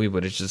in that movie,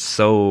 but it's just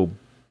so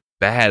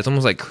bad. It's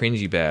almost like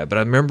cringy bad. But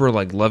I remember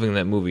like loving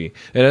that movie.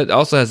 And it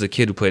also has the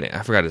kid who played,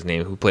 I forgot his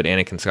name, who played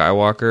Anakin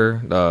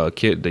Skywalker,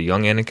 the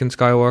young Anakin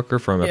Skywalker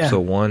from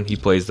episode 1. He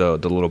plays the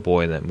little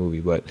boy in that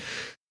movie. But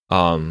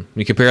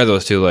you compare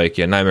those two, like,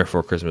 Nightmare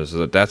Before Christmas,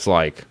 that's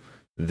like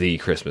the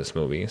Christmas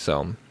movie.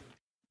 So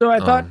I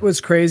thought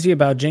was crazy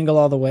about Jingle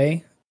All the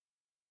Way,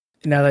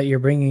 now that you're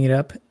bringing it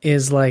up,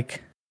 is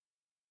like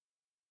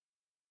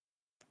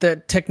the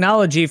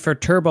technology for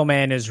Turbo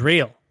Man is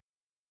real.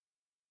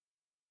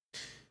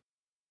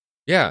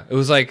 Yeah, it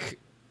was like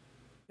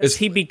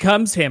he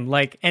becomes him,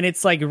 like, and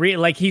it's like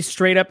like he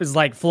straight up is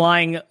like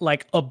flying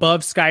like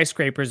above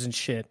skyscrapers and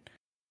shit.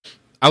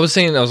 I was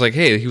like,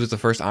 hey, he was the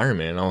first Iron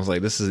Man. I was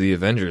like, this is the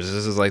Avengers.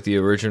 This is like the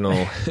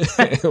original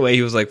way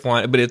he was like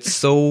flying, but it's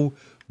so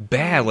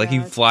bad. Like, he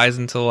flies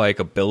into like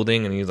a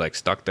building and he's like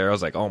stuck there. I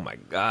was like, oh my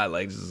god,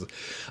 like, this is,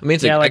 I mean,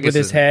 it's like, like with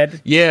his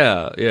head.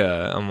 Yeah.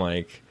 I'm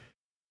like,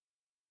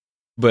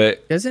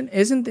 but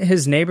isn't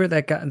his neighbor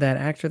that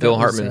actor that Phil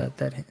Hartman?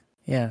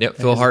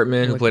 Phil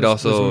Hartman, who played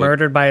was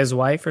murdered by his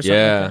wife or something.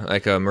 Yeah,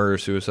 like a murder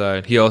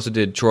suicide. He also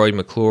did Troy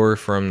McClure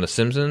from The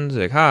Simpsons.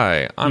 Like,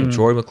 hi, I'm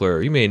Troy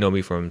McClure. You may know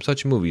me from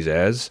such movies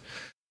as,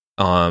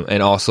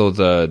 and also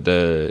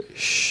the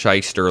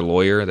shyster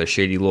lawyer, the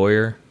shady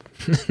lawyer.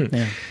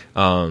 Yeah.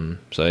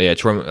 So yeah,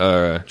 Troy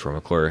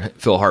McClure,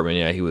 Phil Hartman.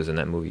 Yeah, he was in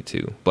that movie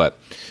too. But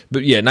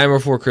yeah, Nightmare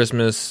Before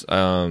Christmas.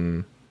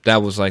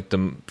 That was like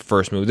the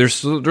first movie.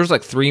 There's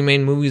like 3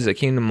 main movies that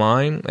came to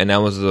mind, and that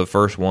was the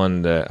first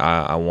one that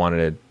I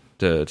wanted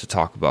to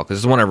talk about, because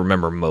it's the one I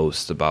remember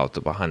most about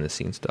the behind the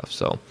scenes stuff.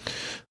 So,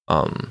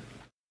 what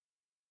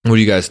do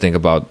you guys think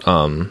about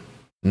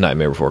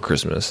Nightmare Before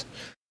Christmas?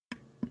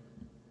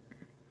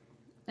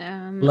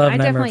 Love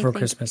Nightmare Before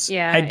Christmas.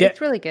 Yeah, it's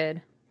really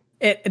good.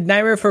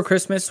 Nightmare Before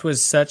Christmas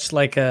was such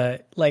like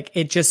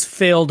it just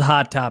filled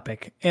Hot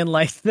Topic in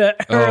like the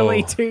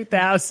early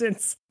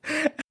 2000s.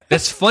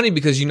 That's funny,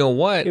 because you know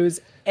what? It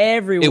was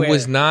everywhere. It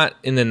was not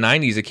in the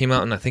 90s. It came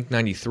out in, I think,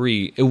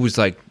 93. It was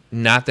like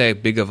not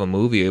that big of a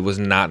movie. It was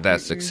not that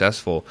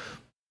successful.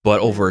 But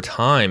over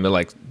time, it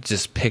like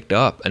just picked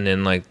up. And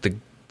then like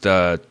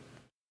the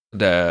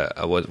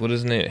what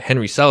is his name?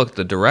 Henry Selick,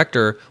 the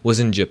director,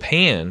 was in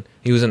Japan.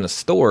 He was in the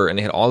store and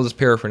they had all this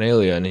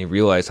paraphernalia, and he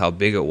realized how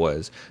big it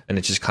was, and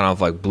it just kind of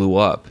like blew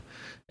up.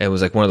 And it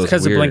was like one of those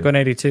because of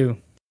Blink-182.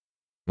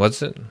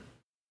 What's it?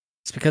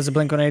 It's because of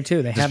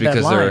Blink-182. They have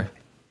that line.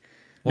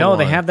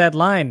 They have that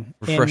line.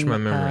 Refresh my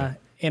memory.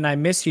 In I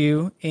Miss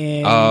You,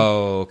 in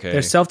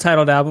their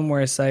self-titled album,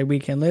 where it's like, we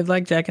can live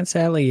like Jack and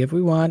Sally if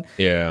we want.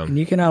 Yeah. And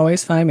you can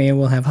always find me, and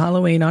we'll have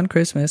Halloween on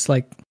Christmas.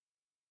 Like,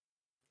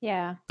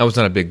 yeah. I was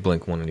not a big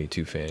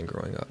Blink-182 fan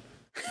growing up.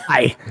 All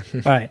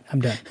right,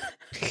 I'm done.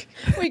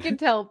 We can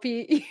tell,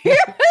 Pete.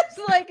 It's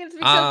like, it's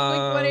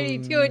because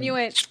Blink-182, and you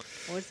went,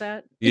 what's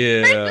that?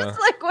 Yeah. Just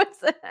like, what's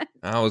that?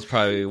 I was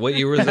probably, what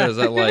year was that? Is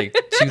that like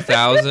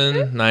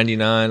 2000,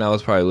 99? I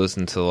was probably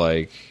listening to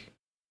like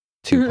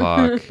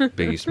Tupac,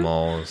 Biggie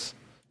Smalls,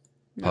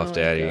 Puff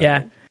Daddy.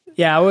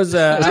 Yeah, I was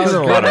a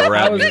lot of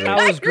rap music.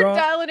 I was You're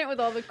dialing it with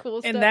all the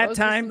cool stuff. In that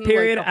time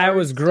period, I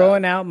was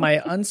growing out my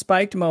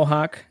unspiked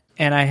mohawk,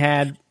 and I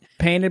had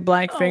painted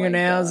black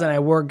fingernails, and I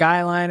wore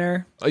guy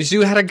liner. Oh, so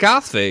you had a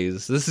goth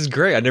phase. This is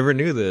great. I never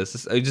knew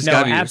this. I just No,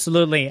 gotta be,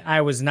 absolutely.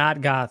 I was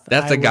not goth.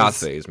 That's I a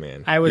goth was- phase,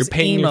 man. I was You're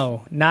painting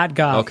emo, not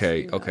goth.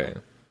 Okay.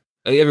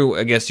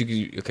 I guess you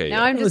could. Okay. Now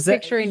Yeah. I'm just Was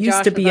that- picturing used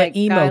Josh to be with an like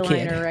emo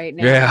guyliner kid. right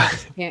now. Yeah.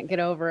 Can't get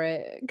over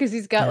it because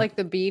he's got Yeah. like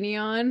the beanie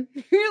on.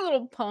 You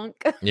little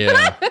punk.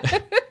 Yeah.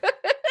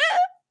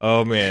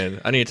 Oh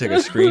man, I need to take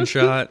a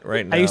screenshot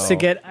right now. I used to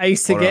get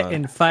Hold on.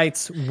 in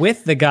fights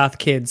with the goth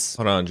kids.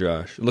 Hold on,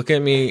 Josh. Look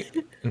at me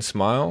and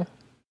smile.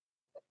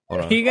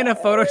 Hold on. Are you gonna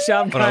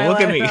Photoshop? Hold on.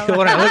 Look at me. guyliner?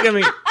 Hold on. Look at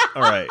me.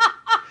 All right.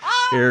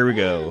 Here we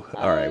go.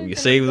 All right. We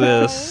save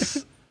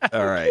this.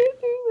 All right.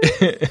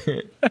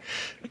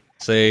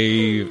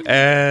 Save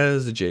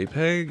as a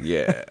JPEG.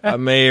 Yeah. I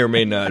may or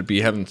may not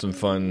be having some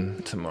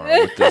fun tomorrow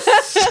with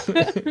this.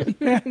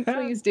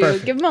 Please do.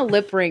 Give him a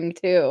lip ring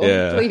too.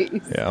 Yeah. Please.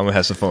 Yeah. I'm gonna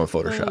have some fun with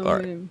Photoshop. All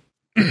right.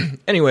 man.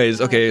 Anyways,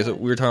 okay, so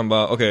we were talking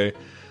about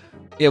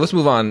yeah, let's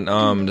move on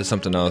to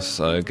something else.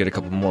 Get a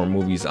couple more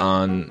movies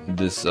on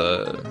this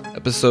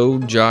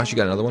episode. Josh, you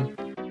got another one?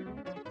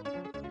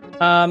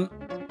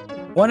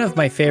 One of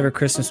my favorite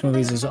Christmas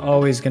movies is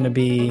always going to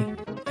be,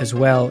 as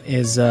well,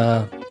 is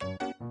How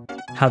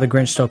the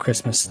Grinch Stole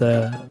Christmas,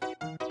 the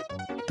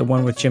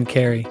one with Jim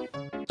Carrey.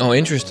 Oh,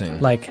 interesting.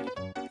 Like,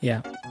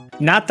 yeah,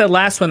 not the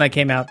last one that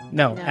came out.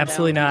 No, No,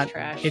 absolutely that one was not.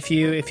 trash. If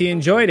you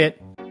enjoyed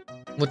it,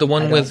 With the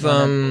one with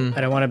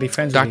I don't want to be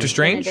friends Doctor with you.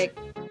 Strange?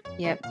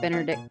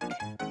 Benedict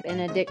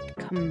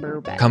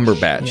Cumberbatch.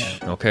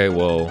 Cumberbatch. Okay,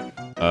 well,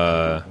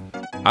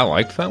 I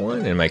liked that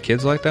one, and my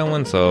kids liked that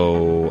one,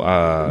 so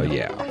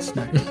yeah. It's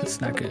not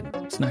good.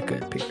 It's not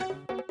good, Peter.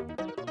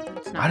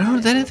 It's not I don't. I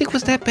good. didn't think it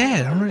was that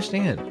bad. I don't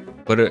understand.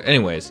 But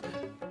anyways,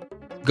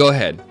 go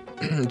ahead.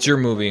 It's your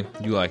movie.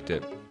 You liked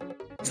it.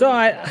 So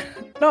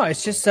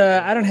it's just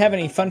I don't have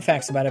any fun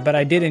facts about it, but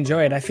I did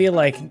enjoy it. I feel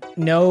like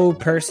no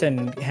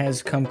person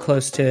has come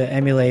close to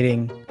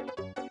emulating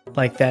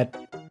like that,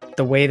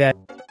 the way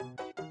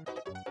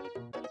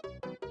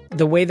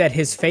that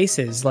his face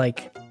is.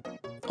 Like,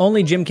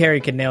 only Jim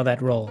Carrey could nail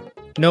that role.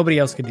 Nobody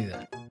else could do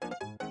that,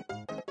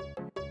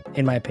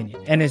 in my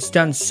opinion. And it's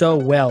done so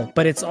well,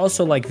 but it's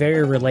also like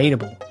very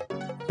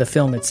relatable, the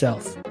film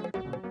itself.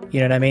 You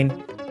know what I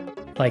mean?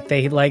 Like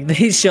they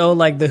show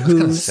like the kinda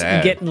Who's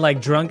sad. getting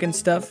like drunk and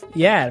stuff.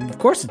 Yeah, of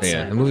course it's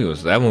Yeah, sad. that movie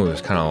was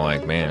kind of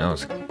like, man, that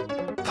was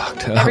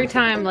fucked up. Every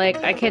time, like,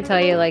 I can't tell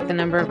you, like, the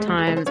number of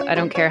times, I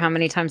don't care how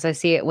many times I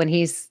see it when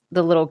he's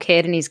the little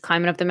kid and he's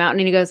climbing up the mountain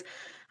and he goes,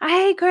 I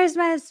hate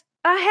Christmas.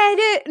 I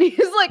hate it. And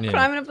he's like Yeah.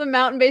 climbing up the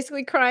mountain,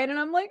 basically crying. And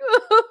I'm like,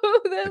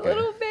 oh, that Okay.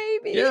 little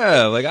baby.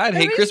 Yeah, like I'd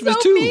hate was Christmas so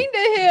too. mean to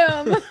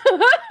him.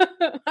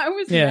 I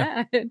was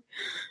Yeah. mad.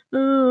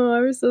 Oh,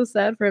 I was so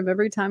sad for him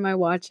every time I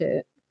watch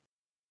it.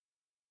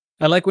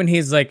 I like when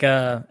he's like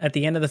at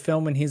the end of the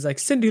film when he's like,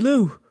 Cindy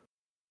Lou,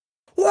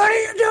 what are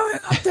you doing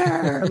up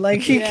there? Like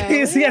he Yeah, he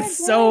what are you gets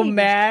so doing?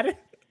 mad,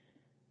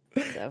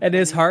 So and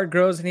his funny. heart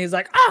grows, and he's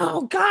like,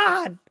 oh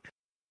God.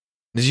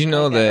 Did you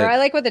know Or I that?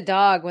 like with the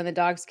dog, when the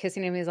dog's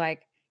kissing him, he's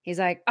like,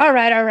 all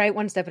right,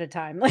 one step at a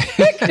time. Like,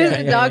 because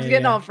the dog's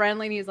getting all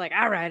friendly, and he's like,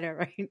 all right.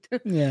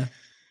 Yeah.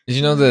 Did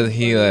you know that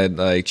he had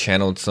like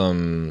channeled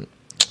some?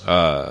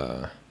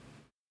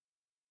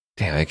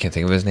 Damn, I can't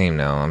think of his name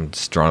now. I'm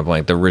just drawing a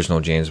blank. The original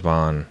James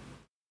Bond.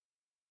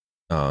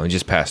 Oh, he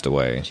just passed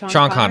away. Sean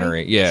Sean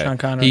Connery? Connery. Yeah, Sean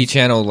Connery. he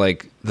channeled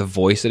like the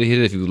voice that he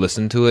did. If you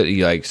listen to it,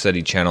 he like said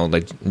he channeled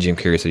like Jim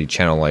Carrey said he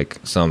channeled like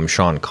some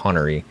Sean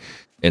Connery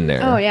in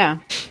there. Oh yeah,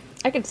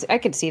 I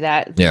could see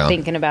that. Yeah.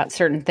 Thinking about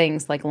certain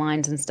things like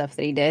lines and stuff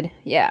that he did.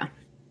 Yeah,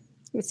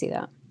 I could see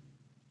that.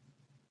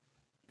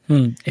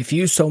 If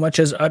you so much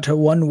as utter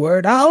one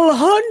word, I'll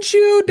hunt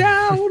you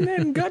down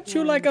and gut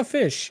you like a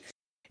fish.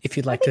 If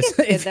you'd like to, think it's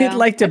good, if you'd though.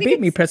 like to I think beat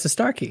me, it's- press the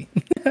star key.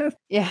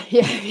 Yeah.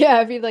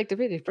 If you'd like to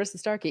be press the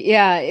star key.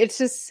 Yeah, it's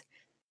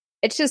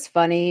just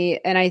funny,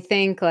 and I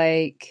think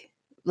like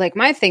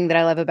my thing that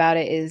I love about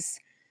it is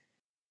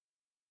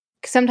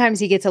sometimes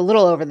he gets a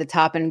little over the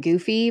top and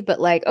goofy, but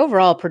like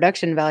overall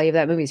production value of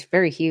that movie is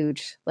very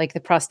huge. Like the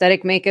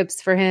prosthetic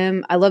makeups for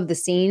him, I love the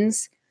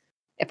scenes.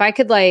 If I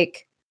could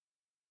like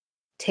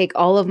take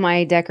all of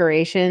my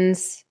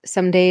decorations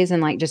some days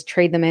and like just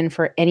trade them in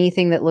for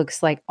anything that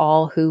looks like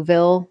all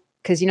Whoville,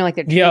 because like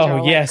their trees are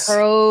all, yes. like,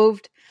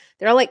 curved.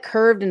 They're all like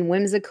curved and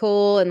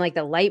whimsical, and like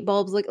the light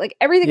bulbs look like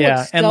everything. Yeah,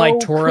 looks and so like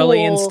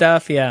twirly and cool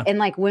stuff. Yeah. and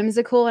like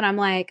whimsical. And I'm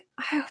like,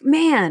 oh,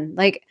 man,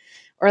 like,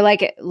 or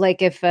like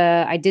if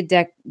I did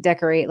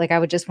decorate, like I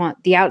would just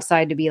want the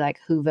outside to be like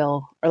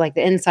Whoville, or like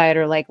the inside,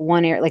 or like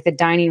one area, like the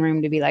dining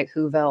room to be like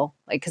Whoville,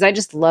 like because I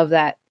just love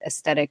that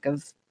aesthetic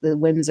of the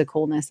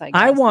whimsicalness.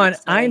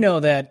 I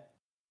know that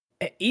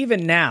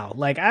even now,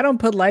 like I don't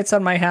put lights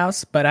on my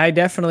house, but I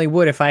definitely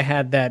would if I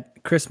had that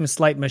Christmas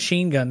light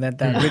machine gun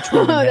that rich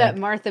woman that had.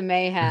 Martha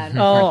May had.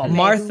 Oh,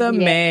 Martha Yeah.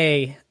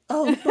 May.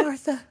 Oh,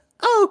 Martha.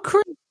 Oh,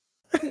 Chris.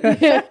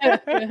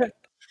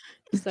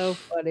 So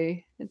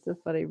funny. It's a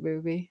funny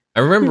movie. I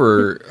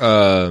remember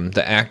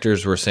the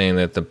actors were saying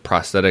that the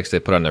prosthetics they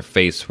put on their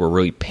face were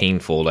really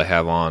painful to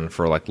have on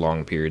for like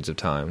long periods of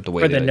time. The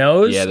way For the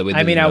nose? yeah, the way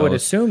I mean, I would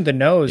nose. assume the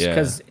nose, Yeah.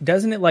 because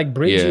doesn't it like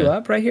bridge you Yeah.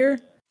 up right here?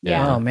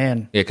 Yeah. Oh,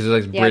 man. Yeah, because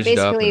it's like Yeah, bridged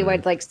up. basically and-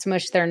 would like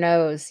smush their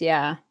nose.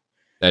 Yeah.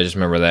 I just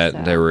remember that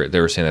So- they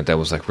were saying that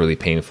was like really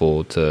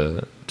painful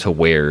to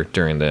wear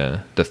during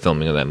the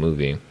filming of that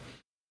movie.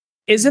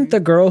 Isn't the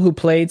girl who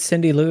played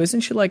Cindy Lou,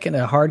 isn't she like in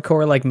a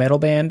hardcore like metal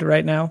band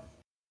right now?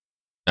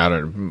 I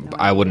don't.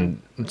 I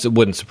wouldn't. It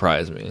wouldn't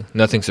surprise me.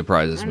 Nothing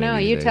surprises I me. don't know.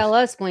 these You days. tell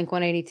us, Blink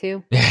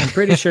 182. I'm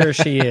pretty sure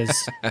she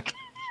is.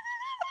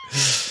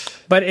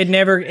 But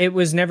it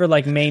was never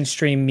like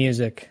mainstream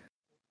music.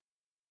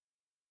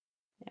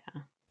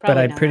 But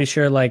Probably I'm not. pretty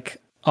sure like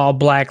all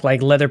black,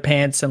 like leather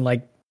pants and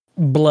like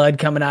blood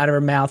coming out of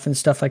her mouth and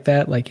stuff like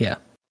that. Like, yeah.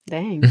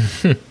 Dang.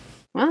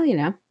 Well, you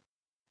know.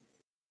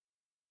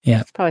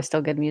 Yeah. It's probably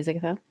still good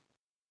music, though.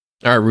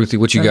 All right, Ruthie,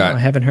 what you I don't know, I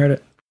got? haven't heard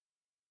it.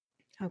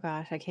 Oh,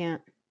 gosh. I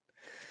can't.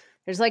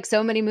 There's like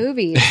so many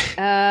movies.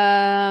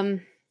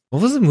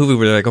 What was the movie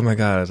where they're like, "Oh my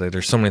god," I was like,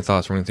 "There's so many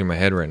thoughts running through my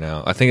head right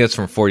now." I think that's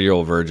from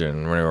 40-Year-Old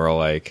Virgin, when they were all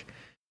like,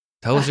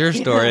 "Tell us your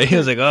story." He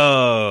was like,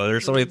 "Oh,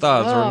 there's so many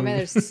thoughts." Oh, running-" man.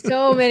 There's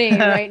so many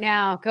right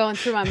now going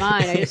through my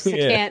mind. I just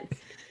Yeah.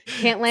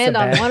 can't land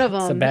on one of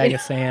them. It's a bag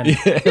of sand.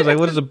 Yeah, he was like,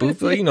 "What is a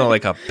booth?" Like,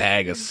 like a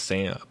bag of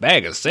sand. A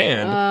bag of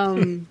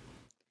sand.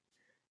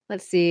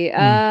 Let's see. Okay,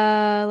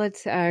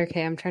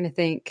 I'm trying to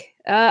think.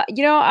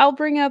 I'll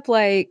bring up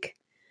like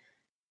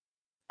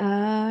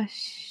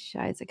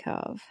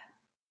Shizakov.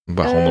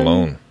 But Home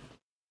Alone.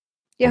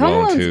 Yeah, Home Home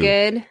Alone Alone's 2.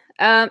 good.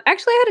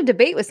 Actually, I had a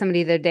debate with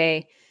somebody the other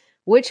day.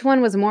 Which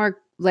one was more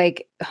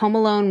like Home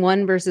Alone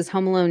 1 versus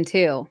Home Alone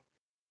 2?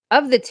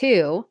 Of the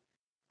two,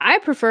 I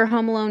prefer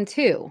Home Alone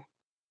 2,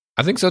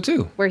 I think so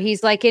too. where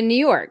he's like in New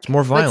York. It's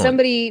more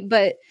violent.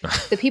 But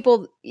the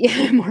people,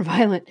 yeah, more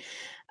violent.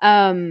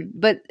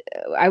 But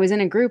I was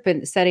in a group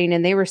setting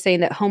and they were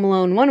saying that Home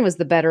Alone 1 was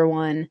the better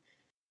one.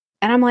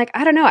 And I'm like,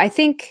 I don't know. I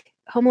think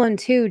Home Alone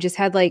 2 just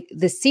had like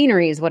the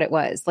scenery is what it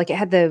was. Like it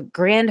had the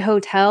grand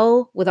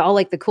hotel with all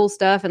like the cool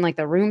stuff and like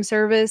the room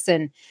service.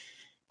 And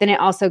then it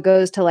also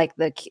goes to like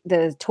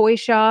the toy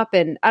shop.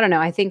 And I don't know.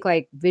 I think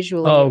like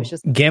visually it was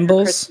just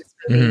Gimbals. Christmas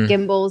movie. Mhm.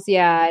 Gimbals,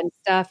 yeah, and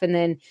stuff. And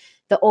then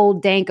the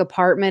old dank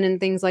apartment and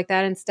things like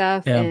that and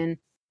stuff. Yeah. And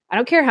I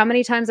don't care how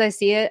many times I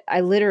see it. I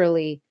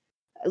literally,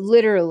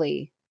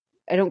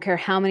 I don't care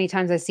how many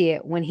times I see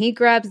it. When he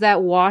grabs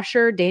that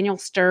washer, Daniel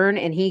Stern,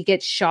 and he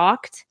gets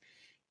shocked,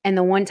 and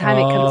the one time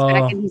it comes Oh.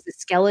 back and he's a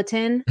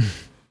skeleton.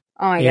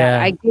 Oh my Yeah.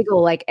 God. I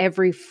giggle like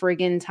every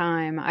friggin'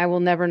 time. I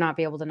will never not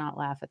be able to not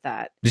laugh at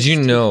that. Did It's you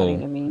too know- funny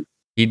to me.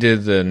 He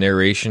did the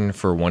narration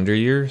for Wonder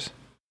Years.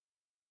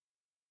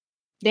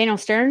 Daniel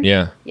Stern?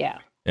 Yeah, Yeah.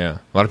 yeah.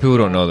 A lot of people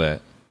don't know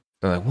that.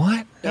 They're like,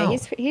 "What?" Yeah, No.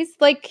 he's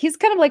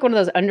kind of like one of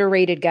those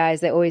underrated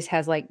guys that always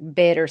has like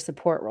bit or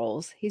support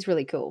roles. He's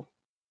really cool.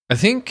 I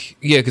think,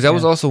 yeah, because that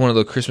was Yeah. also one of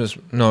the Christmas.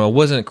 No, it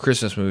wasn't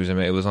Christmas movies that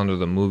made. It was under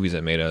the movies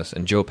that made us.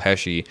 And Joe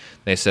Pesci,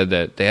 they said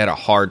that they had a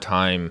hard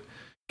time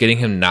getting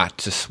him not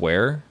to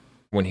swear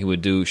when he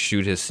would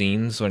shoot his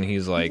scenes when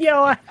he's like,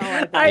 Yo, I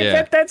Yeah.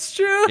 bet that's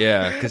true.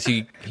 yeah, because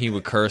he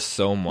would curse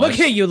so much. Look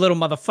at you, little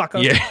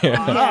motherfucker. Yeah.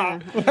 Oh, yeah.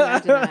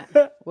 Imagine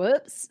that.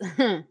 Whoops.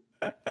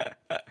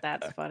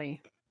 That's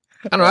funny.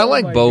 I don't know. I Oh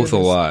like my both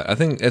goodness. a lot. I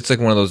think it's like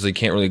one of those that you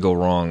can't really go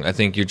wrong. I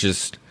think you're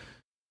just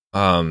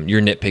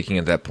you're nitpicking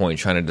at that point,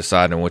 trying to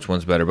decide on which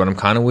one's better. But I'm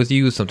kind of with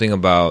you. Something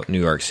about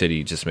New York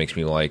City just makes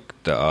me like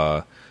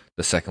the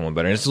second one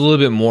better. And it's a little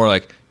bit more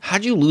like,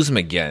 how'd you lose him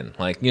again?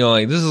 Like,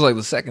 like this is like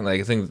the second. Like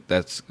I think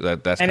that's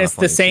And kinda it's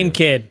the funny, same too.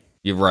 kid.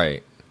 You're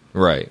right.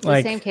 Right.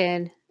 Like- The same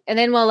kid. And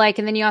then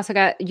and then you also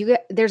got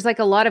there's like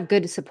a lot of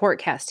good support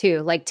cast too,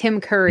 like Tim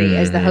Curry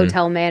as the Mhm.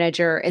 hotel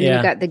manager, and then Yeah.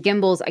 you got the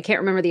Gimbals. I can't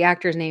remember the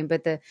actor's name,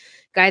 but the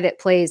guy that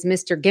plays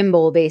Mr.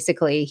 Gimbal,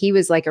 basically, he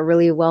was like a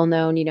really well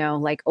known,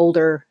 like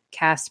older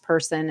cast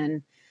person,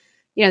 and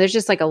there's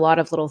just like a lot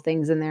of little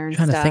things in there I'm and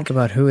trying stuff. to think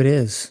about who it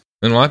is.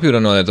 And a lot of people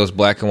don't know that those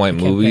black and white I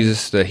can't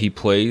movies that he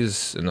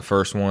plays in the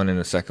first one and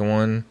the second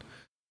one,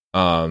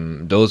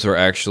 those were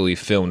actually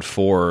filmed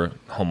for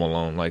Home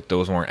Alone. Like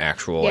those weren't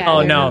actual. Like, Yeah, Oh,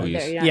 old no.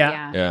 movies. Yeah.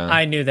 Yeah. Yeah.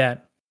 I knew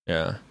that.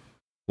 Yeah.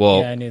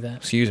 Well, Yeah, I knew that.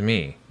 excuse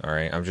me. All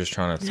right. I'm just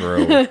trying to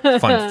throw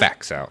fun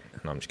facts out.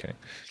 No, I'm just kidding.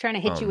 Trying to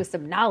hit you with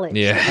some knowledge.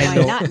 yeah. that you I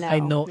might know. not know. I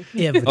know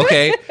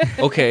everything.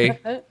 Okay.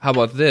 How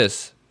about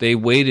this? They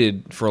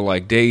waited for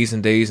like days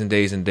and days and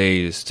days and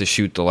days to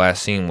shoot the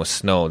last scene with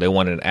snow. They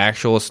wanted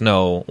actual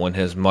snow when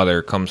his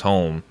mother comes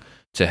home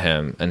to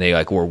him, and they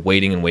like were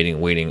waiting and waiting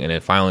and waiting, and then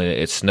finally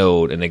it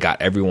snowed, and they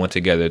got everyone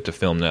together to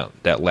film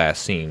that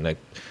last scene. Like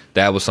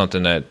that was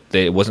something that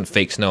it wasn't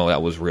fake snow.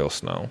 That was real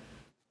snow.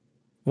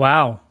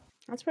 Wow.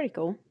 That's pretty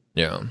cool.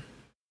 Yeah.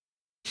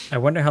 I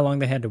wonder how long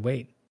they had to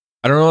wait.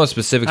 I don't know the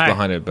specifics All right,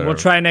 behind it, but we'll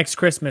try next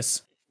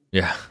Christmas.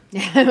 yeah.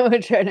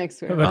 We'll try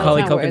next week. When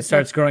Macaulay Culkin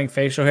starts growing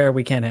facial hair,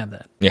 we can't have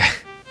that. Yeah.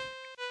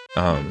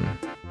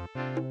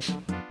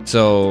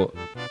 So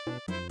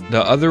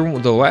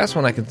The last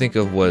one I can think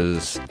of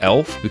was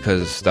Elf,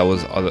 because that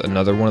was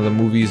another one of the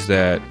movies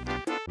that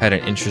had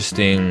an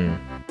interesting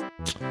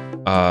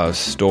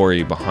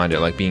story behind it,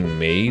 like being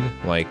made.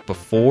 Like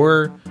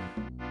before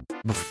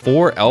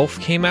Elf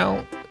came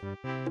out,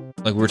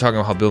 like we were talking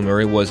about how Bill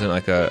Murray wasn't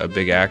like a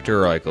big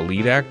actor or like a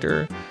lead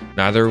actor.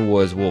 Neither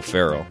was Will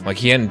Ferrell. Like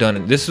he hadn't done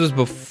it. This was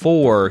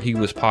before he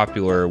was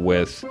popular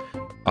with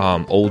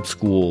Old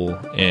School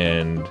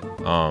and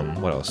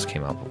what else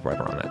came out right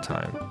around that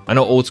time. I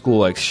know Old School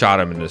like shot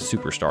him into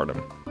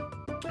superstardom.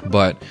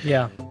 But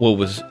yeah, what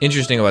was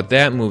interesting about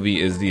that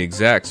movie is the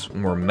execs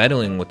were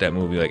meddling with that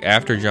movie. Like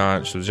after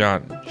John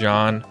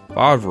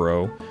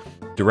Favreau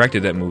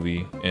directed that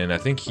movie, and I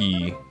think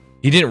he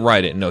didn't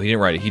write it. No, he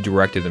didn't write it. He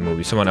directed the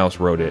movie. Someone else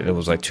wrote it. And it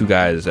was like two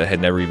guys that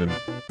had never even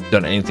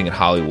done anything in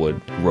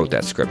Hollywood who wrote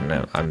that script.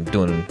 And I'm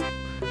doing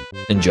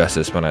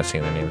injustice by not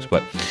saying their names,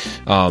 but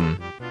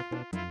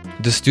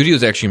the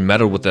studios actually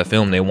meddled with that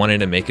film. They wanted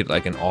to make it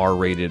like an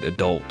R-rated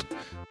adult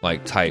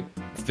like type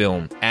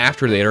film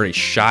after they had already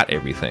shot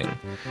everything,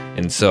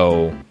 and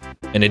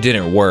it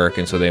didn't work,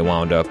 and so they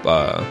wound up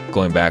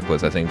going back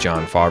with I think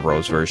Jon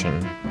Favreau's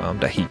version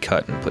that he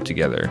cut and put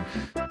together.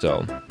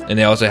 So, and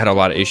they also had a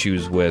lot of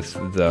issues with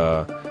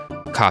the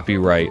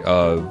copyright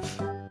of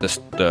the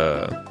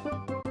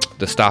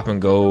stop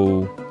and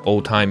go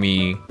old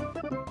timey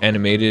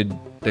animated,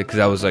 because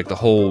that was like the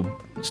whole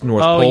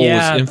North Pole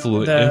was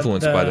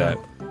influenced by that.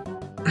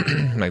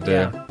 Like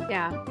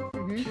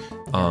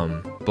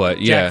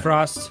but yeah, Jack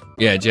Frost.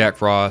 Yeah, Jack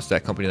Frost,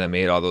 that company that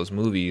made all those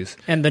movies,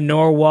 and the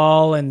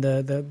Norwal and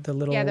the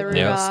little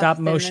the stop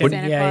motion.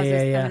 Santa Claus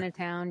is coming to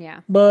town. Yeah.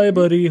 Bye,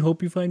 buddy.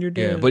 Hope you find your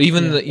dad. Yeah, but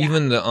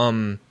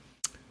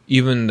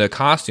even the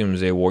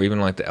costumes they wore,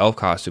 even like the elf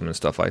costume and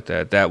stuff like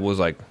that, that was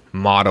like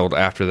modeled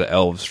after the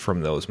elves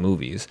from those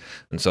movies,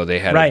 and so they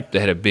had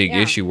a big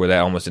issue where that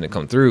almost didn't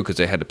come through because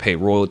they had to pay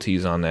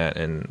royalties on that,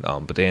 and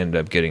but they ended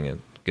up getting it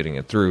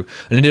through,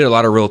 and they did a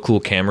lot of real cool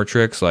camera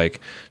tricks,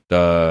 like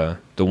the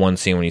one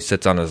scene when he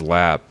sits on his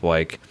lap,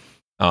 like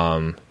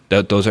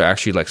those are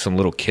actually like some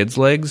little kids'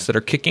 legs that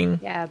are kicking.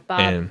 Yeah,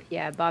 Bob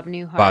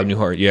Newhart. Bob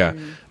Newhart, yeah,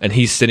 and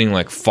he's sitting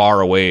like far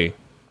away,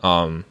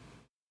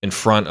 in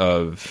front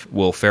of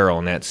Will Ferrell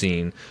in that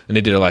scene, and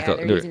they did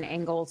they're using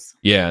angles.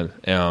 Yeah,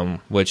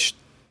 which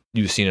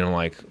you've seen in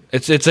like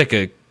it's like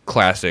a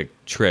classic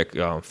trick,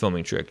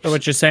 filming trick. So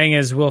what you're saying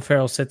is Will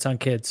Ferrell sits on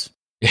kids.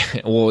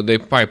 Well, they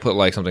probably put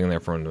like something in there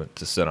for him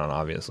to sit on,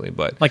 obviously,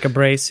 but like a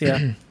brace,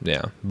 yeah,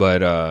 yeah,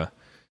 but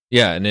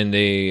yeah, and then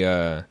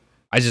that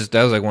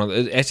was like one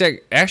of the,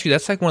 actually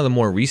that's like one of the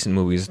more recent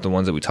movies, the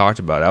ones that we talked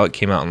about. It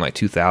came out in like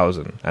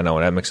 2000. I know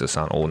that makes it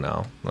sound old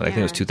now. I think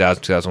it was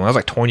 2000, 2001. That was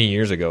like 20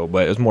 years ago,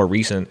 but it was more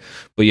recent.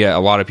 But yeah,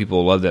 a lot of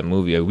people love that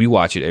movie. We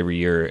watch it every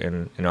year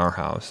in our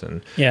house,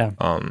 and yeah,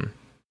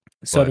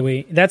 so do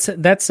we.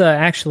 That's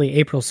actually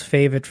April's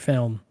favorite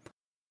film.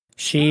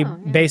 She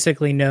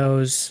basically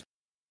knows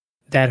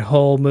that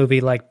whole movie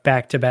like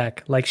back to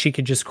back. Like she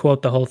could just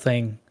quote the whole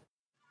thing.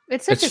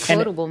 It's such a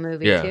quotable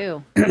movie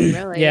too.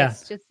 Really. Yeah.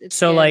 It's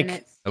so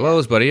like, hello,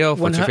 it's Buddy Elf.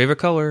 What's your favorite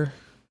color?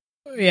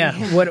 Yeah.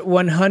 What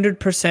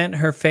 100%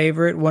 her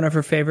favorite, one of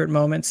her favorite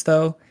moments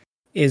though,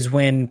 is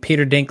when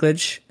Peter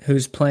Dinklage,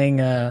 who's playing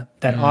that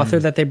author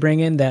that they bring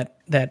in,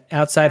 that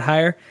outside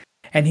hire,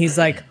 and he's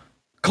like,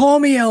 "Call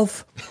me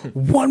Elf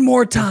one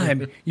more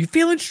time. You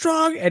feeling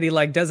strong?" And he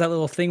like does that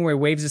little thing where he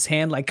waves his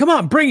hand like, "Come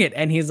on, bring it."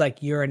 And he's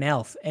like, "You're an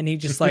elf." And he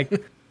just like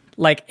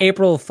like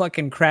April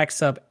fucking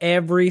cracks up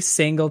every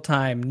single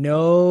time.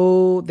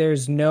 No,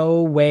 there's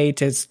no way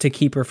to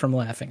keep her from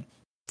laughing.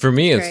 For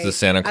me, it's the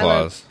Santa Claus.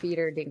 I love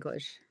Peter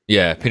Dinklage.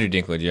 Yeah, Peter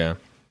Dinklage, yeah.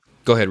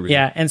 Go ahead, Rudy.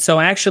 Yeah, and so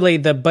actually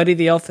the Buddy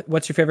the Elf,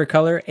 what's your favorite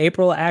color?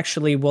 April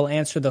actually will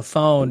answer the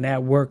phone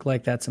at work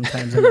like that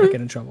sometimes and not get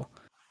in trouble.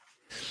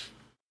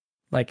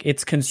 Like,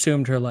 it's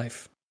consumed her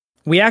life.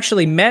 We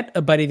actually met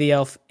a Buddy the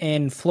Elf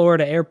in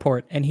Florida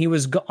airport, and he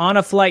was on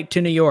a flight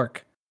to New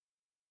York.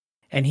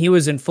 And he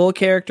was in full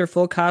character,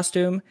 full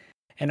costume.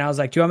 And I was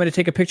like, "Do you want me to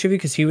take a picture of you?"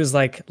 Because he was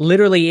like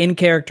literally in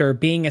character,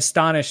 being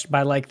astonished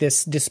by like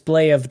this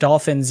display of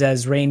dolphins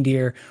as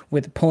reindeer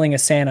with pulling a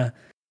Santa.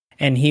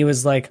 And he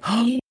was like,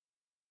 "Oh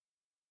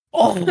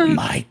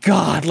my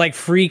God," like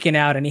freaking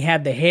out. And he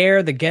had the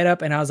hair, the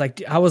getup, and I was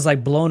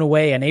like blown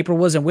away. And April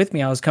wasn't with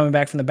me. I was coming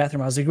back from the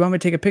bathroom. I was like, "Do you want me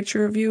to take a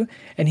picture of you?"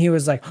 And he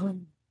was like,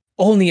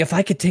 "Only if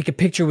I could take a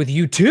picture with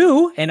you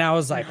too." And I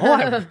was like,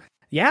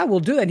 "Yeah,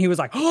 we'll do that." And he was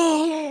like,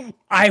 "Oh,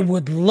 I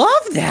would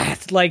love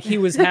that." Like he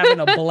was having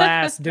a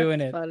blast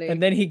doing it. Funny.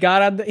 And then he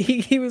got on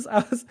we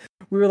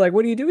were like,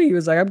 "What are you doing?" He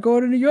was like, "I'm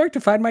going to New York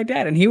to find my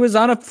dad." And he was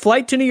on a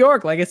flight to New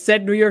York. Like it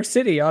said New York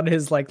City on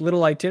his like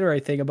little itinerary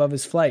thing above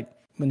his flight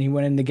when he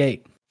went in the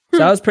gate. So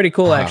that was pretty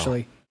cool,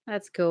 actually.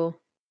 That's cool.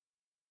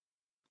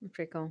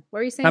 Pretty cool. What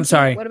were you saying? I'm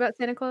sorry. What about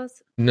Santa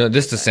Claus? No,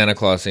 just the Santa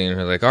Claus scene.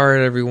 We're like, "All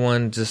right,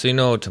 everyone, just so you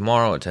know,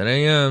 tomorrow at 10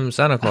 a.m.,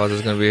 Santa Claus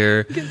is going to be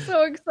here." Get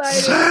so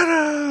excited.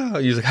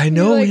 Santa! He's like, "I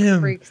know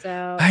him. Freaks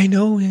out. I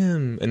know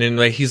him." And then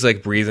like he's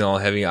like breathing all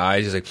heavy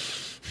eyes. He's like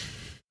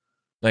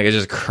it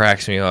just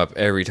cracks me up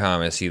every time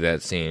I see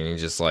that scene.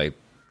 He's just like,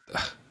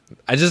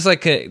 I just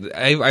like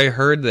I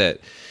heard that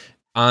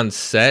on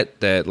set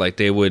that like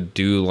they would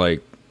do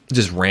like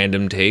just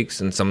random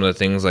takes, and some of the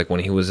things like when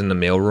he was in the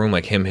mailroom,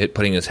 like him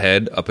putting his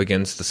head up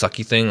against the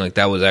sucky thing, like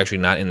that was actually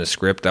not in the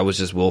script. That was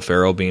just Will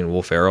Ferrell being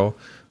Will Ferrell,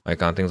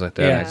 like on things like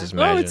that. Yeah. I just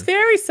imagine. It's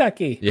very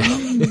sucky.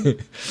 Yeah.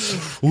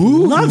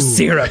 Love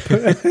syrup.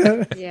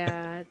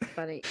 Yeah, it's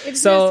funny.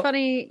 It's So- just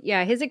funny.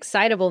 Yeah, his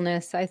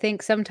excitableness. I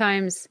think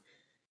sometimes,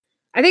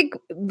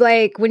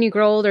 like when you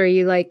grow older,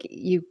 you're like,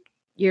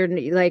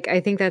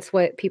 I think that's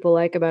what people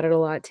like about it a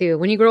lot too.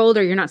 When you grow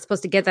older, you're not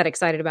supposed to get that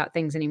excited about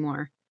things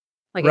anymore.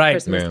 Like Right. at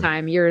Christmas Yeah.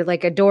 time, you're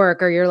like a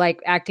dork or you're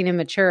like acting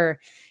immature.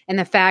 And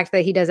the fact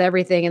that he does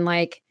everything, and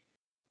like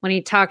when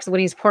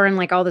he's pouring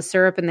like all the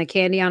syrup and the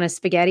candy on his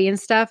spaghetti and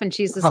stuff, and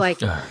she's just like,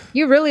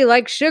 "You really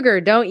like sugar,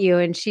 don't you?"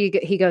 And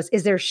he goes,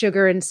 "Is there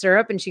sugar in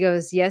syrup?" And she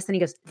goes, "Yes." And he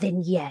goes,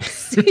 "Then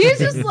yes." He's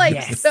just like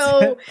Yes.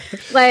 so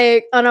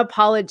like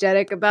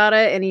unapologetic about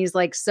it, and he's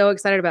like so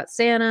excited about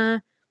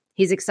Santa.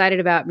 He's excited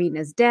about meeting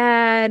his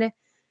dad.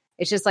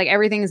 It's just like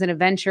everything's an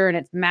adventure and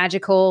it's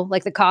magical.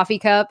 Like the coffee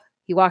cup.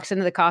 He walks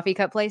into the coffee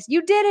cup place.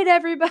 "You did it,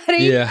 everybody.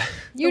 Yeah.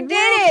 You The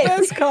did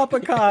world's it. Best cup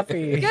of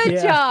coffee. Good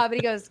Yeah. job."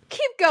 And he goes,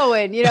 "Keep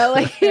going." You know,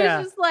 like he's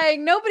Yeah. just like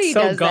nobody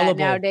So does gullible. that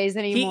nowadays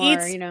anymore.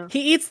 He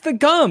eats the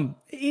gum.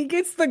 He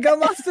gets the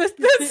gum off the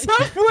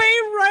subway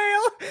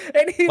rail,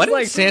 and he's Why didn't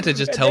like, Santa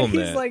just and tell then him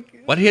he's that?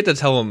 Like, Why did he have to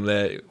tell him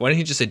that? Why didn't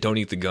he just say, "Don't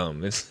eat the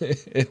gum"? It's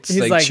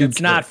he's like, chewed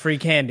it's not gum. free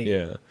candy.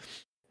 Yeah.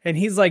 And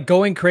he's like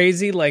going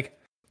crazy, like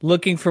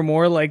looking for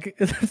more, like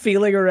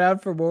feeling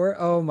around for more.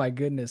 Oh my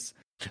goodness.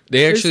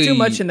 They actually There's too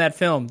much in that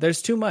film. There's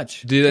too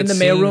much. Dude, in that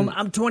the mailroom, scene-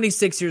 I'm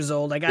 26 years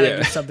old. I gotta Yeah.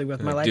 do something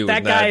with my life. Dude,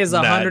 that guy not- is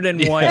not-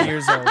 101 yeah.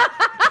 years old.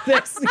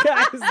 This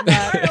guy is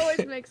not. It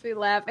always makes me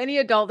laugh. Any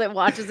adult that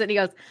watches it, and he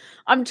goes,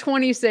 "I'm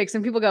 26,"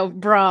 and people go,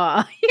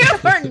 "Bruh,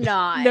 you're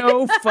not."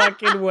 No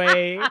fucking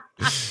way.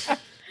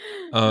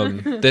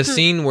 The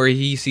scene where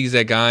he sees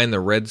that guy in the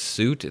red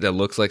suit that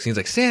looks like, he's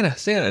like, Santa,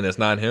 and it's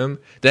not him.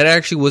 That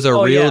actually was a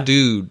Oh, real yeah.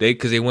 dude.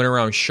 Because they went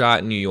around shot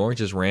in New York,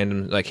 just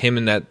random, like him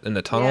in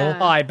the tunnel. Yeah.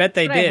 Oh, I bet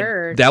they That's what I did.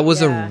 heard. That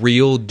was Yeah. a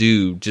real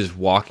dude just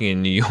walking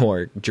in New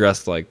York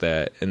dressed like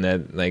that, and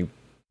that like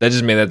that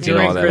just made that scene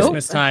During all that.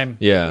 Christmas time.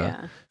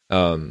 Yeah.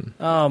 Yeah.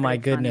 Oh my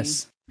Very funny.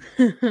 goodness.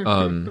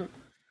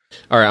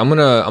 All right, I'm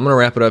gonna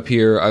wrap it up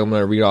here. I'm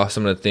gonna read off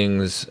some of the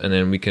things, and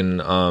then we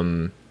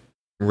can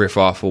riff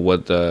off of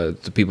what the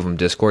people from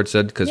Discord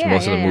said, because Yeah,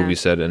 most of the yeah. movie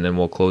said, and then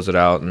we'll close it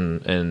out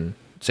and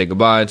say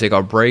goodbye, take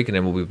our break, and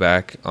then we'll be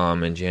back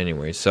in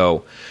January.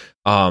 So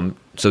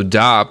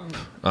Dop,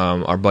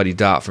 our buddy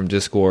Dop from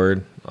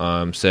Discord,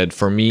 said,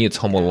 "For me, it's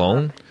Home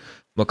Alone.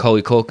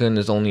 Macaulay Culkin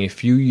is only a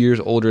few years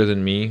older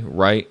than me,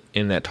 right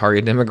in that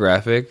target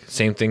demographic.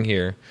 Same thing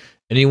here.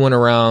 Anyone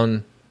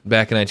around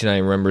back in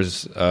 1990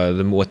 remembers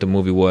what the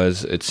movie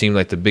was. It seemed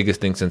like the biggest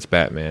thing since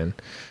Batman.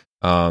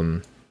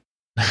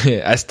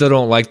 I still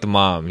don't like the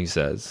mom," he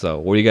says. So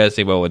what do you guys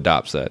think about what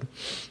Dop said?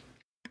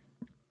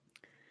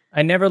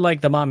 I never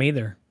liked the mom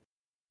either.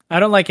 I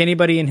don't like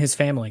anybody in his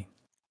family.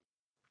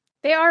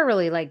 They are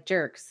really like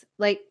jerks.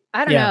 Like,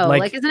 I don't Yeah, know. like-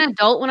 Like as an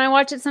adult, when I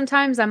watch it,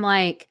 sometimes I'm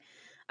like,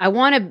 I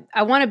want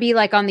to be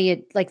like on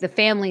the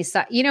family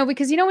side,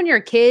 because when you're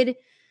a kid,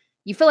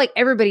 you feel like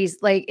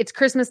everybody's like, it's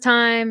Christmas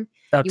time.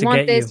 Out You to want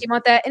get this, you. you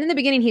want that. And in the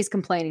beginning, he's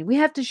complaining. We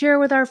have to share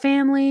with our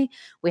family.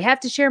 We have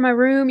to share my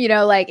room.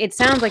 Like it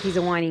sounds like he's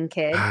a whining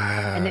kid.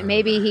 And that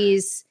maybe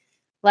he's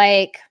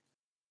like,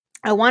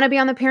 I want to be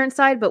on the parent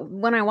side, but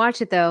when I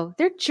watch it though,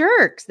 they're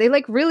jerks. They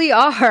like really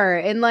are.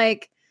 And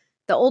like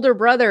the older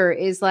brother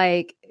is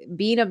like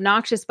being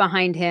obnoxious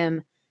behind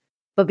him,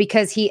 but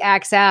because he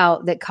acts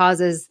out, that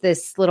causes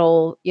this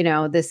little,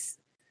 this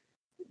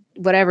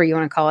whatever you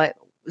want to call it,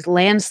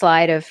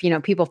 landslide of,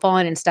 people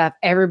falling and stuff.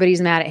 Everybody's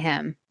mad at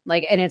him.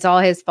 Like, and it's all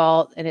his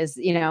fault. And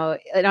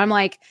and I'm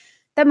like,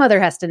 that mother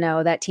has to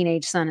know that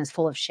teenage son is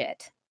full of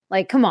shit.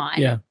 Like, come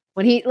on. Yeah.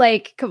 When he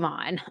come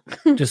on.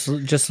 Just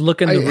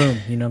look in the room.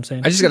 You know what I'm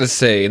saying? I just gotta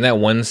say, in that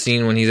one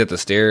scene when he's at the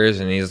stairs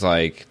and he's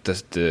like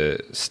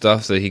the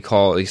stuff that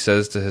he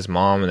says to his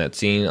mom in that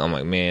scene, I'm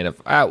like, man, if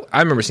I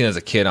remember seeing it as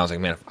a kid, I was like,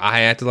 man, if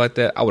I acted like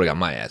that, I would have got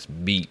my ass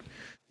beat.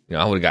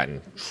 I would have gotten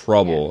in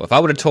trouble. Yeah. If I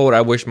would have told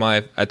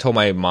I told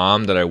my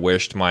mom that I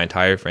wished my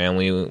entire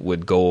family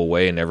would go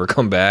away and never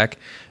come back,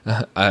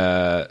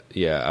 I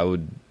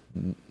would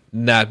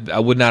not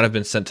have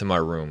been sent to my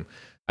room.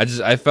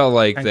 I felt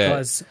like And that.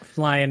 claws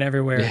flying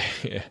everywhere.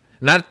 Yeah.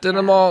 Not that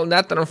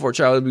I'm for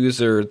child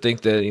abuse or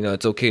think that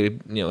it's okay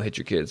to hit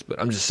your kids, but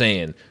I'm just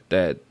saying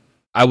that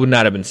I would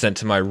not have been sent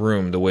to my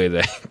room the way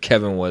that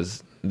Kevin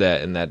was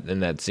in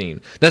that scene.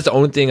 That's the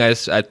only thing I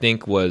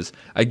think was,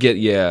 I get,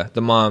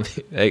 the mom,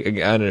 I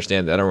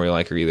understand that. I don't really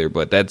like her either,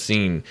 but that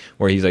scene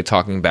where he's like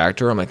talking back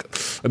to her, I'm like,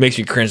 it makes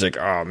me cringe. Like,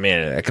 oh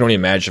man, I can only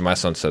imagine my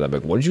son said that. I'm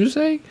like, what did you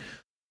say?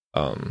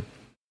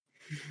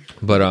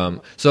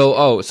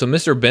 So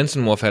Mr.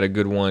 Benson Wolf had a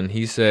good one.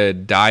 He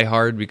said Die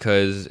Hard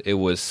because it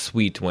was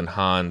sweet when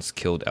Hans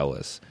killed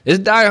Ellis. Is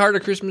Die Hard a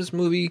Christmas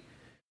movie?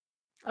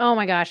 Oh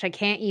my gosh, I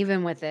can't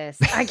even with this.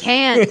 I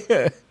can't.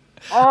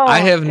 I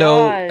have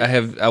no,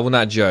 God. I will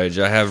not judge.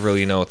 I have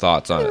really no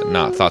thoughts on it,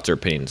 not thoughts or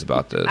opinions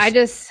about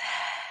this.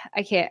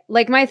 I can't.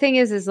 Like my thing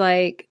is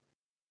like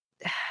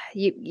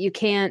you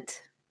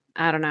can't.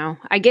 I don't know.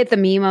 I get the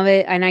meme of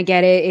it, and I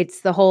get it.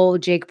 It's the whole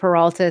Jake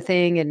Peralta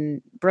thing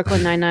and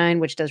Brooklyn Nine-Nine,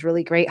 which does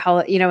really great.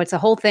 It's a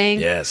whole thing.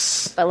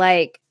 Yes. But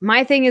like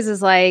my thing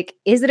is like,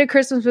 is it a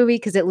Christmas movie?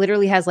 Because it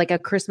literally has like a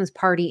Christmas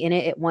party in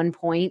it at one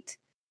point.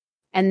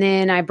 And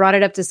then I brought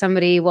it up to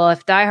somebody. Well,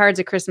 if Die Hard's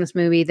a Christmas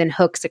movie, then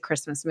Hook's a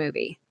Christmas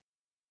movie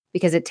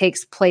because it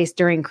takes place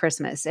during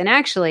Christmas. And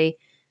actually,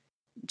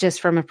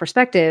 just from a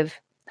perspective,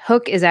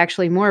 Hook is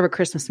actually more of a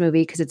Christmas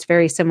movie because it's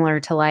very similar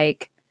to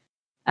like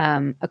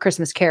A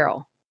Christmas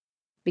Carol,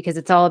 because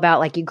it's all about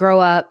like you grow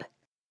up,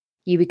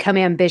 you become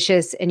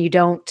ambitious, and you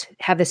don't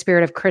have the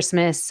spirit of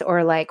Christmas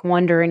or like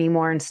wonder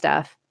anymore and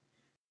stuff.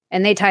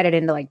 And they tied it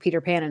into like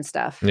Peter Pan and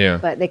stuff. Yeah.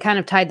 But they kind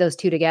of tied those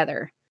two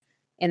together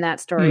in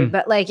that story.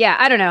 But like, yeah,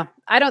 I don't know.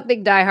 I don't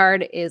think Die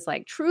Hard is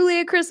like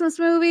truly a Christmas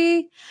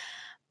movie,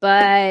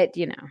 but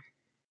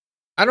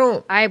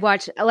I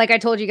watch, like I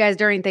told you guys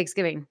during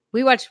Thanksgiving,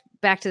 we watch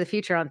Back to the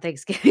Future on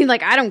Thanksgiving.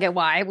 Like, I don't get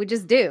why. We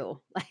just do.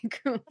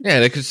 Like,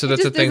 yeah, so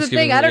that's a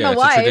Thanksgiving thing. I don't know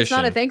why. It's not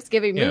a tradition.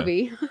 Thanksgiving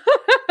movie.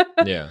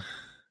 Yeah.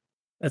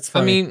 That's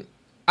funny.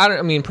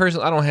 I mean,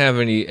 personally, I don't have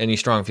any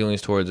strong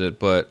feelings towards it,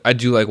 but I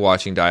do like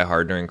watching Die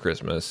Hard during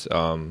Christmas.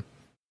 I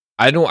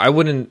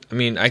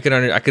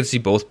could see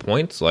both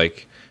points,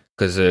 like,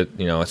 because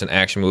it's an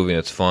action movie and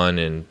it's fun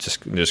and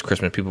just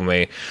Christmas. People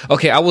may.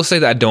 Okay, I will say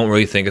that I don't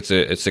really think it's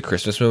a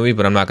Christmas movie,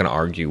 but I'm not going to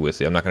argue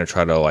with it. I'm not going to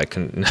try to like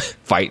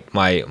fight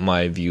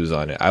my views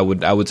on it. I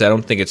would say I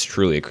don't think it's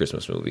truly a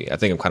Christmas movie. I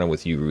think I'm kind of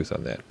with you, Ruth,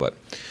 on that. But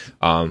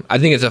I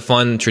think it's a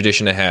fun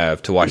tradition to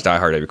have to watch Die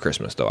Hard every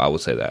Christmas, though. I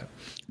would say that.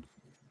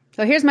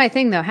 So here's my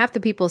thing, though. Half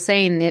the people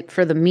saying it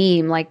for the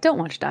meme, like, don't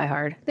watch Die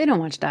Hard. They don't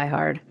watch Die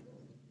Hard.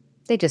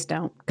 They just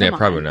don't. Come on.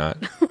 Probably not.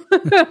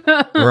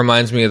 It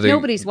reminds me of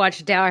Nobody's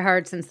watched Die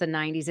Hard since the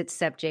 90s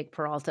except Jake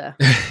Peralta.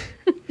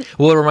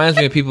 Well, it reminds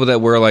me of people that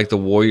wear like the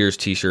Warriors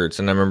t-shirts.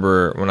 And I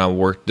remember when I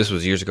worked, this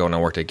was years ago, when I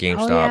worked at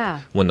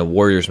GameStop, when the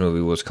Warriors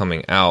movie was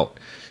coming out,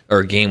 or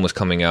a game was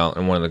coming out,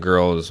 and one of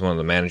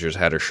the managers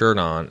had her shirt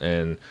on,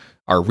 and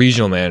our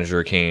regional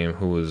manager came,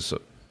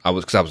 I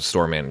was a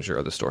store manager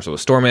of the store. So it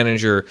was store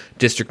manager,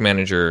 district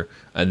manager,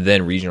 and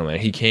then regional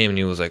manager. He came and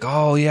he was like,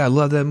 "Oh yeah, I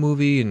love that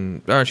movie."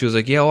 And she was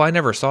like, "Yeah, well, I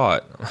never saw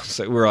it."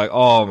 We were like,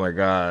 "Oh my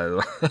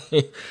god!"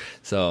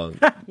 So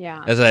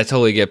yeah, as I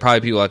totally get,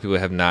 probably a lot of people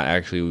have not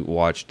actually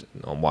watched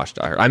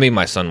Die Hard. I made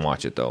my son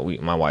watch it though.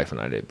 My wife and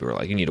I did. We were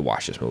like, "You need to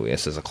watch this movie.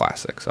 This is a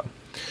classic." So,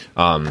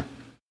 all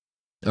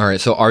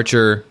right. So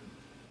Archer,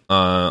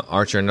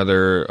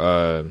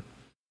 another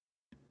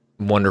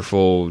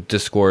wonderful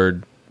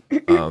Discord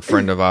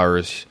friend of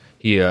ours.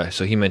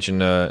 He mentioned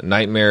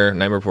Nightmare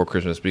Before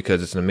Christmas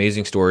because it's an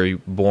amazing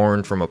story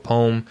born from a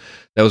poem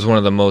that was one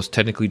of the most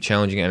technically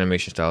challenging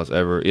animation styles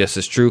ever. Yes,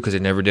 it's true because they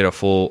never did a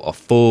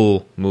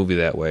full movie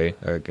that way,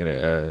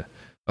 a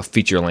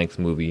feature length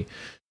movie.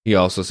 He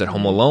also said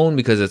Home Alone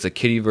because it's a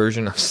kiddie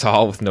version of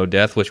Saw with no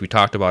death, which we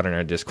talked about in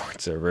our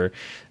Discord server,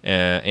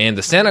 and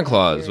the Santa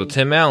Claus with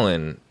Tim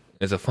Allen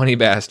is a funny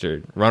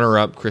bastard. Runner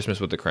up, Christmas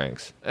with the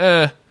Cranks.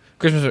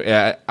 Christmas,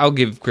 yeah, I'll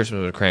give Christmas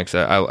with the Cranks.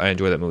 I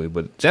enjoy that movie,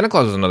 but Santa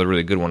Claus is another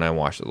really good one I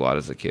watched a lot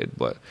as a kid.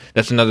 But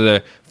that's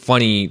another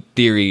funny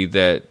theory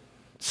that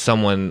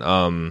someone.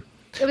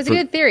 It was a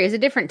good theory. It's a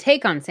different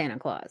take on Santa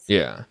Claus.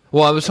 Yeah.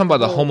 Well, I was talking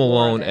about the Home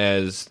Alone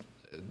as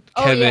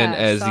Kevin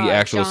as the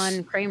actual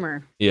John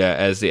Kramer. Yeah,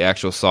 as the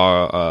actual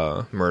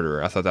Saw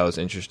murderer. I thought that was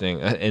interesting,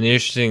 an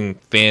interesting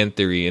fan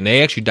theory, and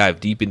they actually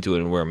dive deep into it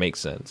and where it makes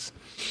sense.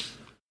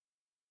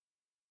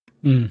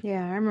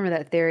 Yeah, I remember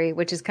that theory,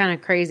 which is kind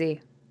of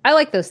crazy. I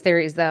like those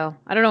theories, though.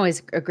 I don't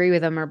always agree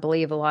with them or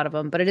believe a lot of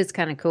them, but it is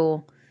kind of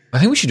cool. I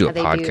think we should do a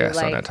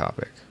podcast on that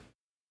topic.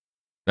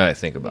 Now that I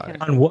think about it.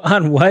 On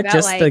what?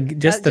 Just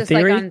the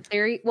theory? Like on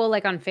theory? Well,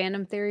 like on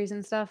fandom theories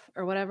and stuff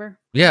or whatever.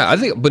 Yeah, I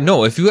think, but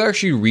no, if you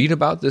actually read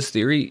about this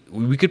theory,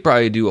 we could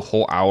probably do a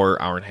whole hour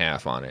and a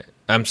half on it.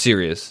 I'm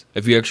serious.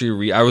 If you actually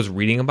read, I was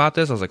reading about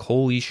this, I was like,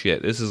 holy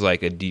shit, this is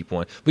like a deep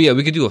one. But yeah,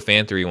 we could do a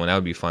fan theory one. That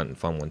would be fun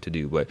one to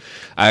do. But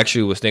I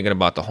actually was thinking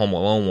about the Home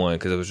Alone one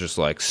because it was just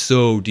like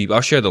so deep. I'll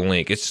share the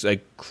link. It's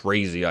like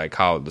crazy, like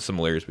how the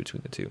similarities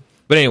between the two.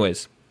 But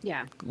anyways,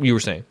 yeah, you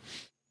were saying.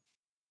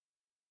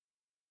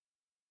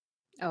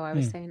 Oh, I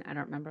was saying, I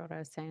don't remember what I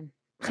was saying.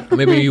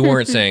 Maybe you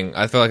weren't saying.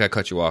 I felt like I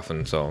cut you off,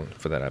 and so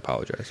for that I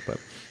apologize. But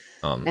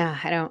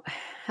no,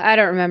 I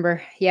don't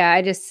remember. Yeah,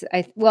 I just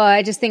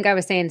think I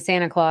was saying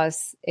Santa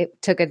Claus. It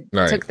took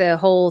the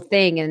whole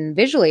thing, and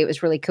visually it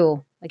was really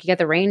cool. Like you got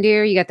the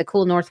reindeer, you got the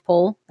cool North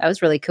Pole. That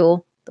was really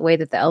cool. The way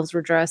that the elves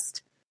were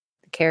dressed,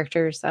 the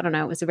characters. I don't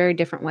know. It was a very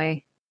different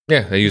way.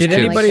 Yeah, they used. Did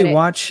anybody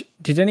watch?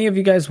 Did any of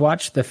you guys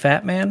watch The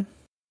Fat Man?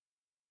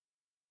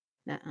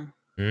 Uh-uh.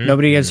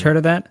 Nobody has heard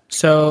of that.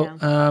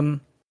 So,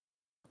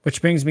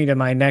 which brings me to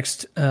my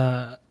next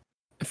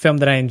film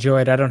that I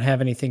enjoyed. I don't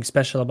have anything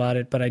special about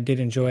it, but I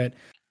did enjoy it.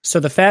 So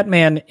The Fat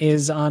Man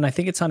is on, I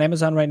think it's on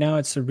Amazon right now.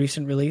 It's a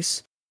recent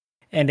release.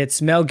 And it's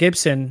Mel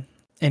Gibson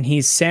and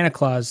he's Santa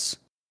Claus,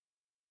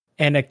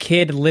 and a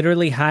kid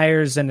literally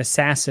hires an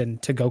assassin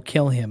to go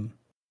kill him.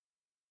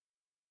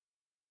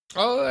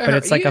 Oh, But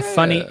it's like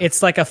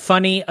a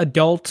funny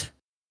adult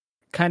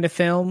kind of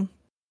film.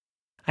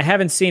 I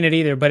haven't seen it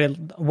either, but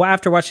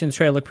after watching the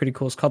trailer, it looked pretty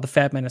cool. It's called The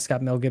Fat Man. It's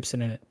got Mel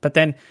Gibson in it. But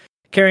then,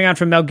 carrying on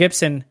from Mel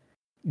Gibson,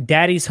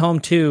 Daddy's Home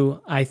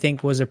 2, I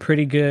think, was a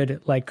pretty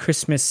good like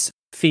Christmas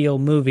feel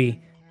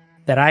movie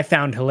that I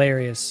found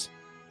hilarious.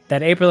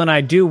 That April and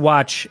I do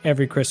watch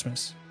every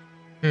Christmas.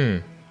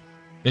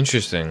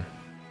 Interesting.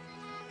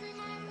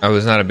 I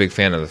was not a big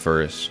fan of the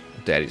first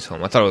Daddy's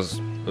Home. I thought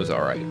it was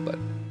all right, but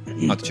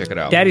I'll have to check it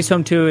out. Daddy's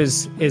Home 2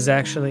 is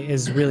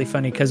really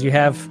funny because you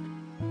have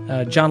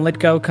John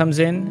Lithgow comes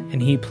in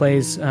and he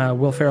plays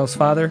Will Ferrell's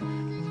father,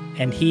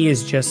 and he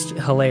is just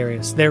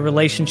hilarious. Their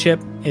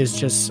relationship is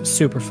just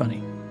super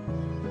funny.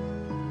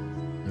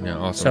 Yeah,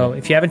 awesome. So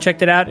if you haven't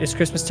checked it out, it's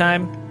Christmas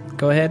time.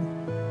 Go ahead.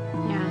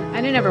 Yeah, I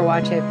didn't ever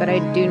watch it, but I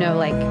do know,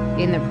 like,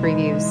 in the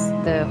previews,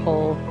 the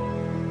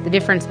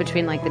difference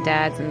between like the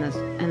dads and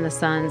the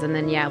sons, and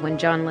then when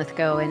John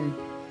Lithgow and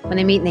when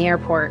they meet in the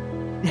airport,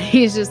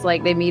 he's just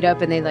like they meet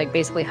up and they like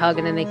basically hug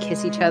and then they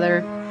kiss each other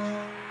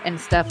and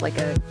stuff, like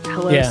a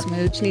hello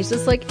smooch, and he's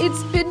just like,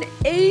 it's been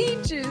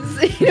ages.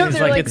 They're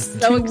like it's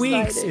so 2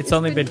 weeks. excited. It's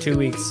only been 2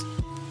 weeks.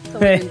 It's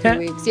only been 2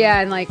 weeks.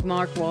 Yeah, and like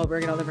Mark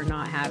Wahlberg and all them are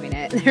not having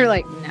it. They're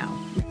like, no.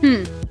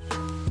 It's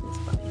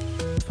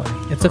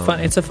funny. It's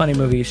funny. It's a funny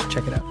movie. You should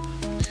check it out.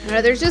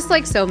 No, there's just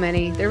like so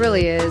many. There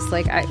really is.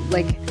 We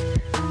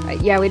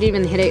didn't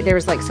even hit it. There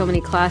was like so many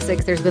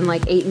classics. There's been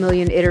like 8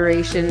 million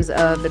iterations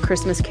of The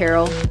Christmas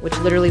Carol, which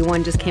literally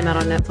one just came out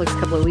on Netflix a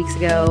couple of weeks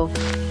ago.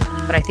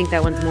 But I think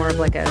that one's more of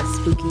like a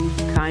spooky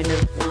kind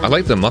of one. I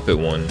like the Muppet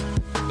one.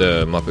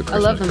 The Muppet Christmas I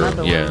love the Carol.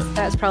 Muppet one.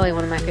 That's probably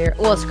one of my favorite.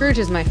 Well, Scrooge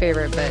is my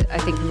favorite, but I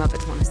think the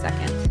Muppets one is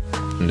second.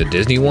 And the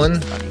Disney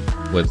one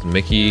with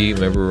Mickey,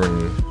 remember,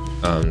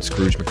 and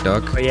Scrooge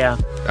McDuck? Oh, yeah.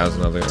 That was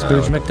another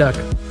Scrooge McDuck.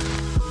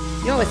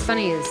 You know what's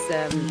funny is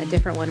a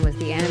different one was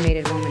the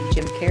animated one with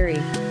Jim Carrey,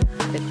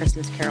 the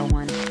Christmas Carol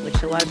one,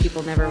 which a lot of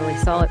people never really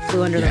saw. It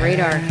flew under the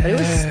radar, but it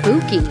was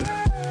spooky.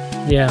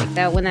 Yeah. Like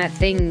that when that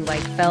thing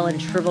like fell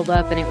and shriveled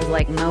up and it was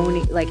like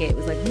moaning, like it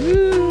was like,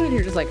 woo, and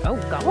you're just like, oh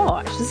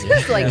gosh, this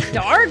is like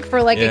dark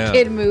for like a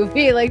kid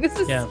movie. Like this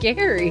is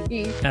scary.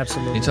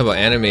 Absolutely. You talk about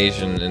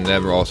animation, and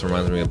that also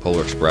reminds me of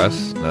Polar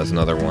Express. That's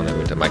another one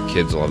that my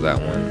kids love that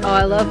one. Oh,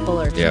 I love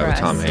Polar Express. Yeah, with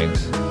Tom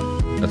Hanks.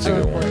 That's a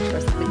good one.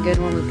 It's a good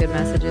one with good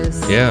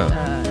messages. Yeah.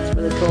 It's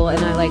really cool,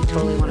 and I like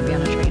totally want to be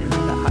on a train and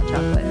make that hot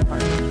chocolate and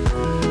party.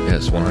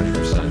 Yes,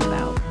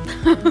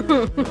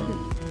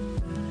 100%.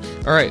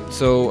 All right,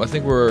 so I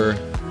think we're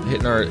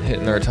hitting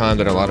our time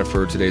that allotted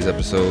for today's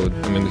episode.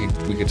 I mean,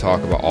 we could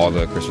talk about all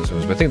the Christmas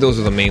movies, but I think those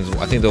are the main.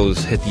 I think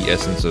those hit the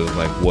essence of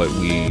like what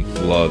we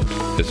loved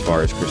as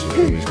far as Christmas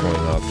movies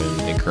growing up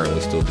and currently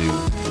still do.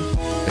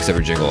 Except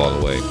for Jingle All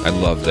the Way. I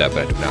loved that,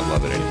 but I do not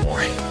love it anymore.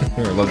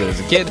 I loved it as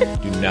a kid.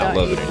 Do not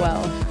love it anymore.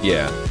 Well.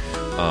 Yeah.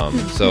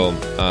 So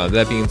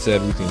that being said,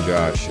 Ruthie and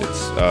Josh,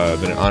 it's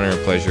been an honor and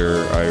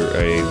pleasure.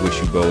 I wish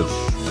you both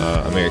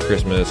a Merry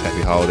Christmas,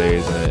 Happy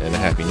Holidays, and a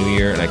Happy New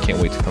Year. And I can't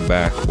wait to come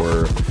back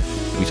where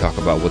we talk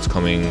about what's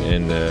coming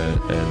in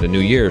the new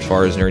year as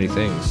far as nerdy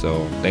things.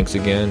 So thanks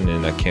again,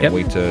 and I can't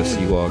wait to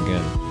see you all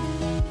again.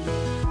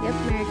 Yep.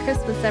 Merry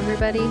Christmas,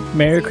 everybody.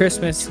 Merry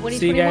Christmas.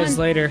 See you guys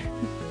later.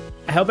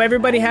 I hope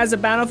everybody has a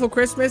bountiful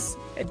Christmas.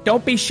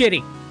 Don't be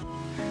shitty.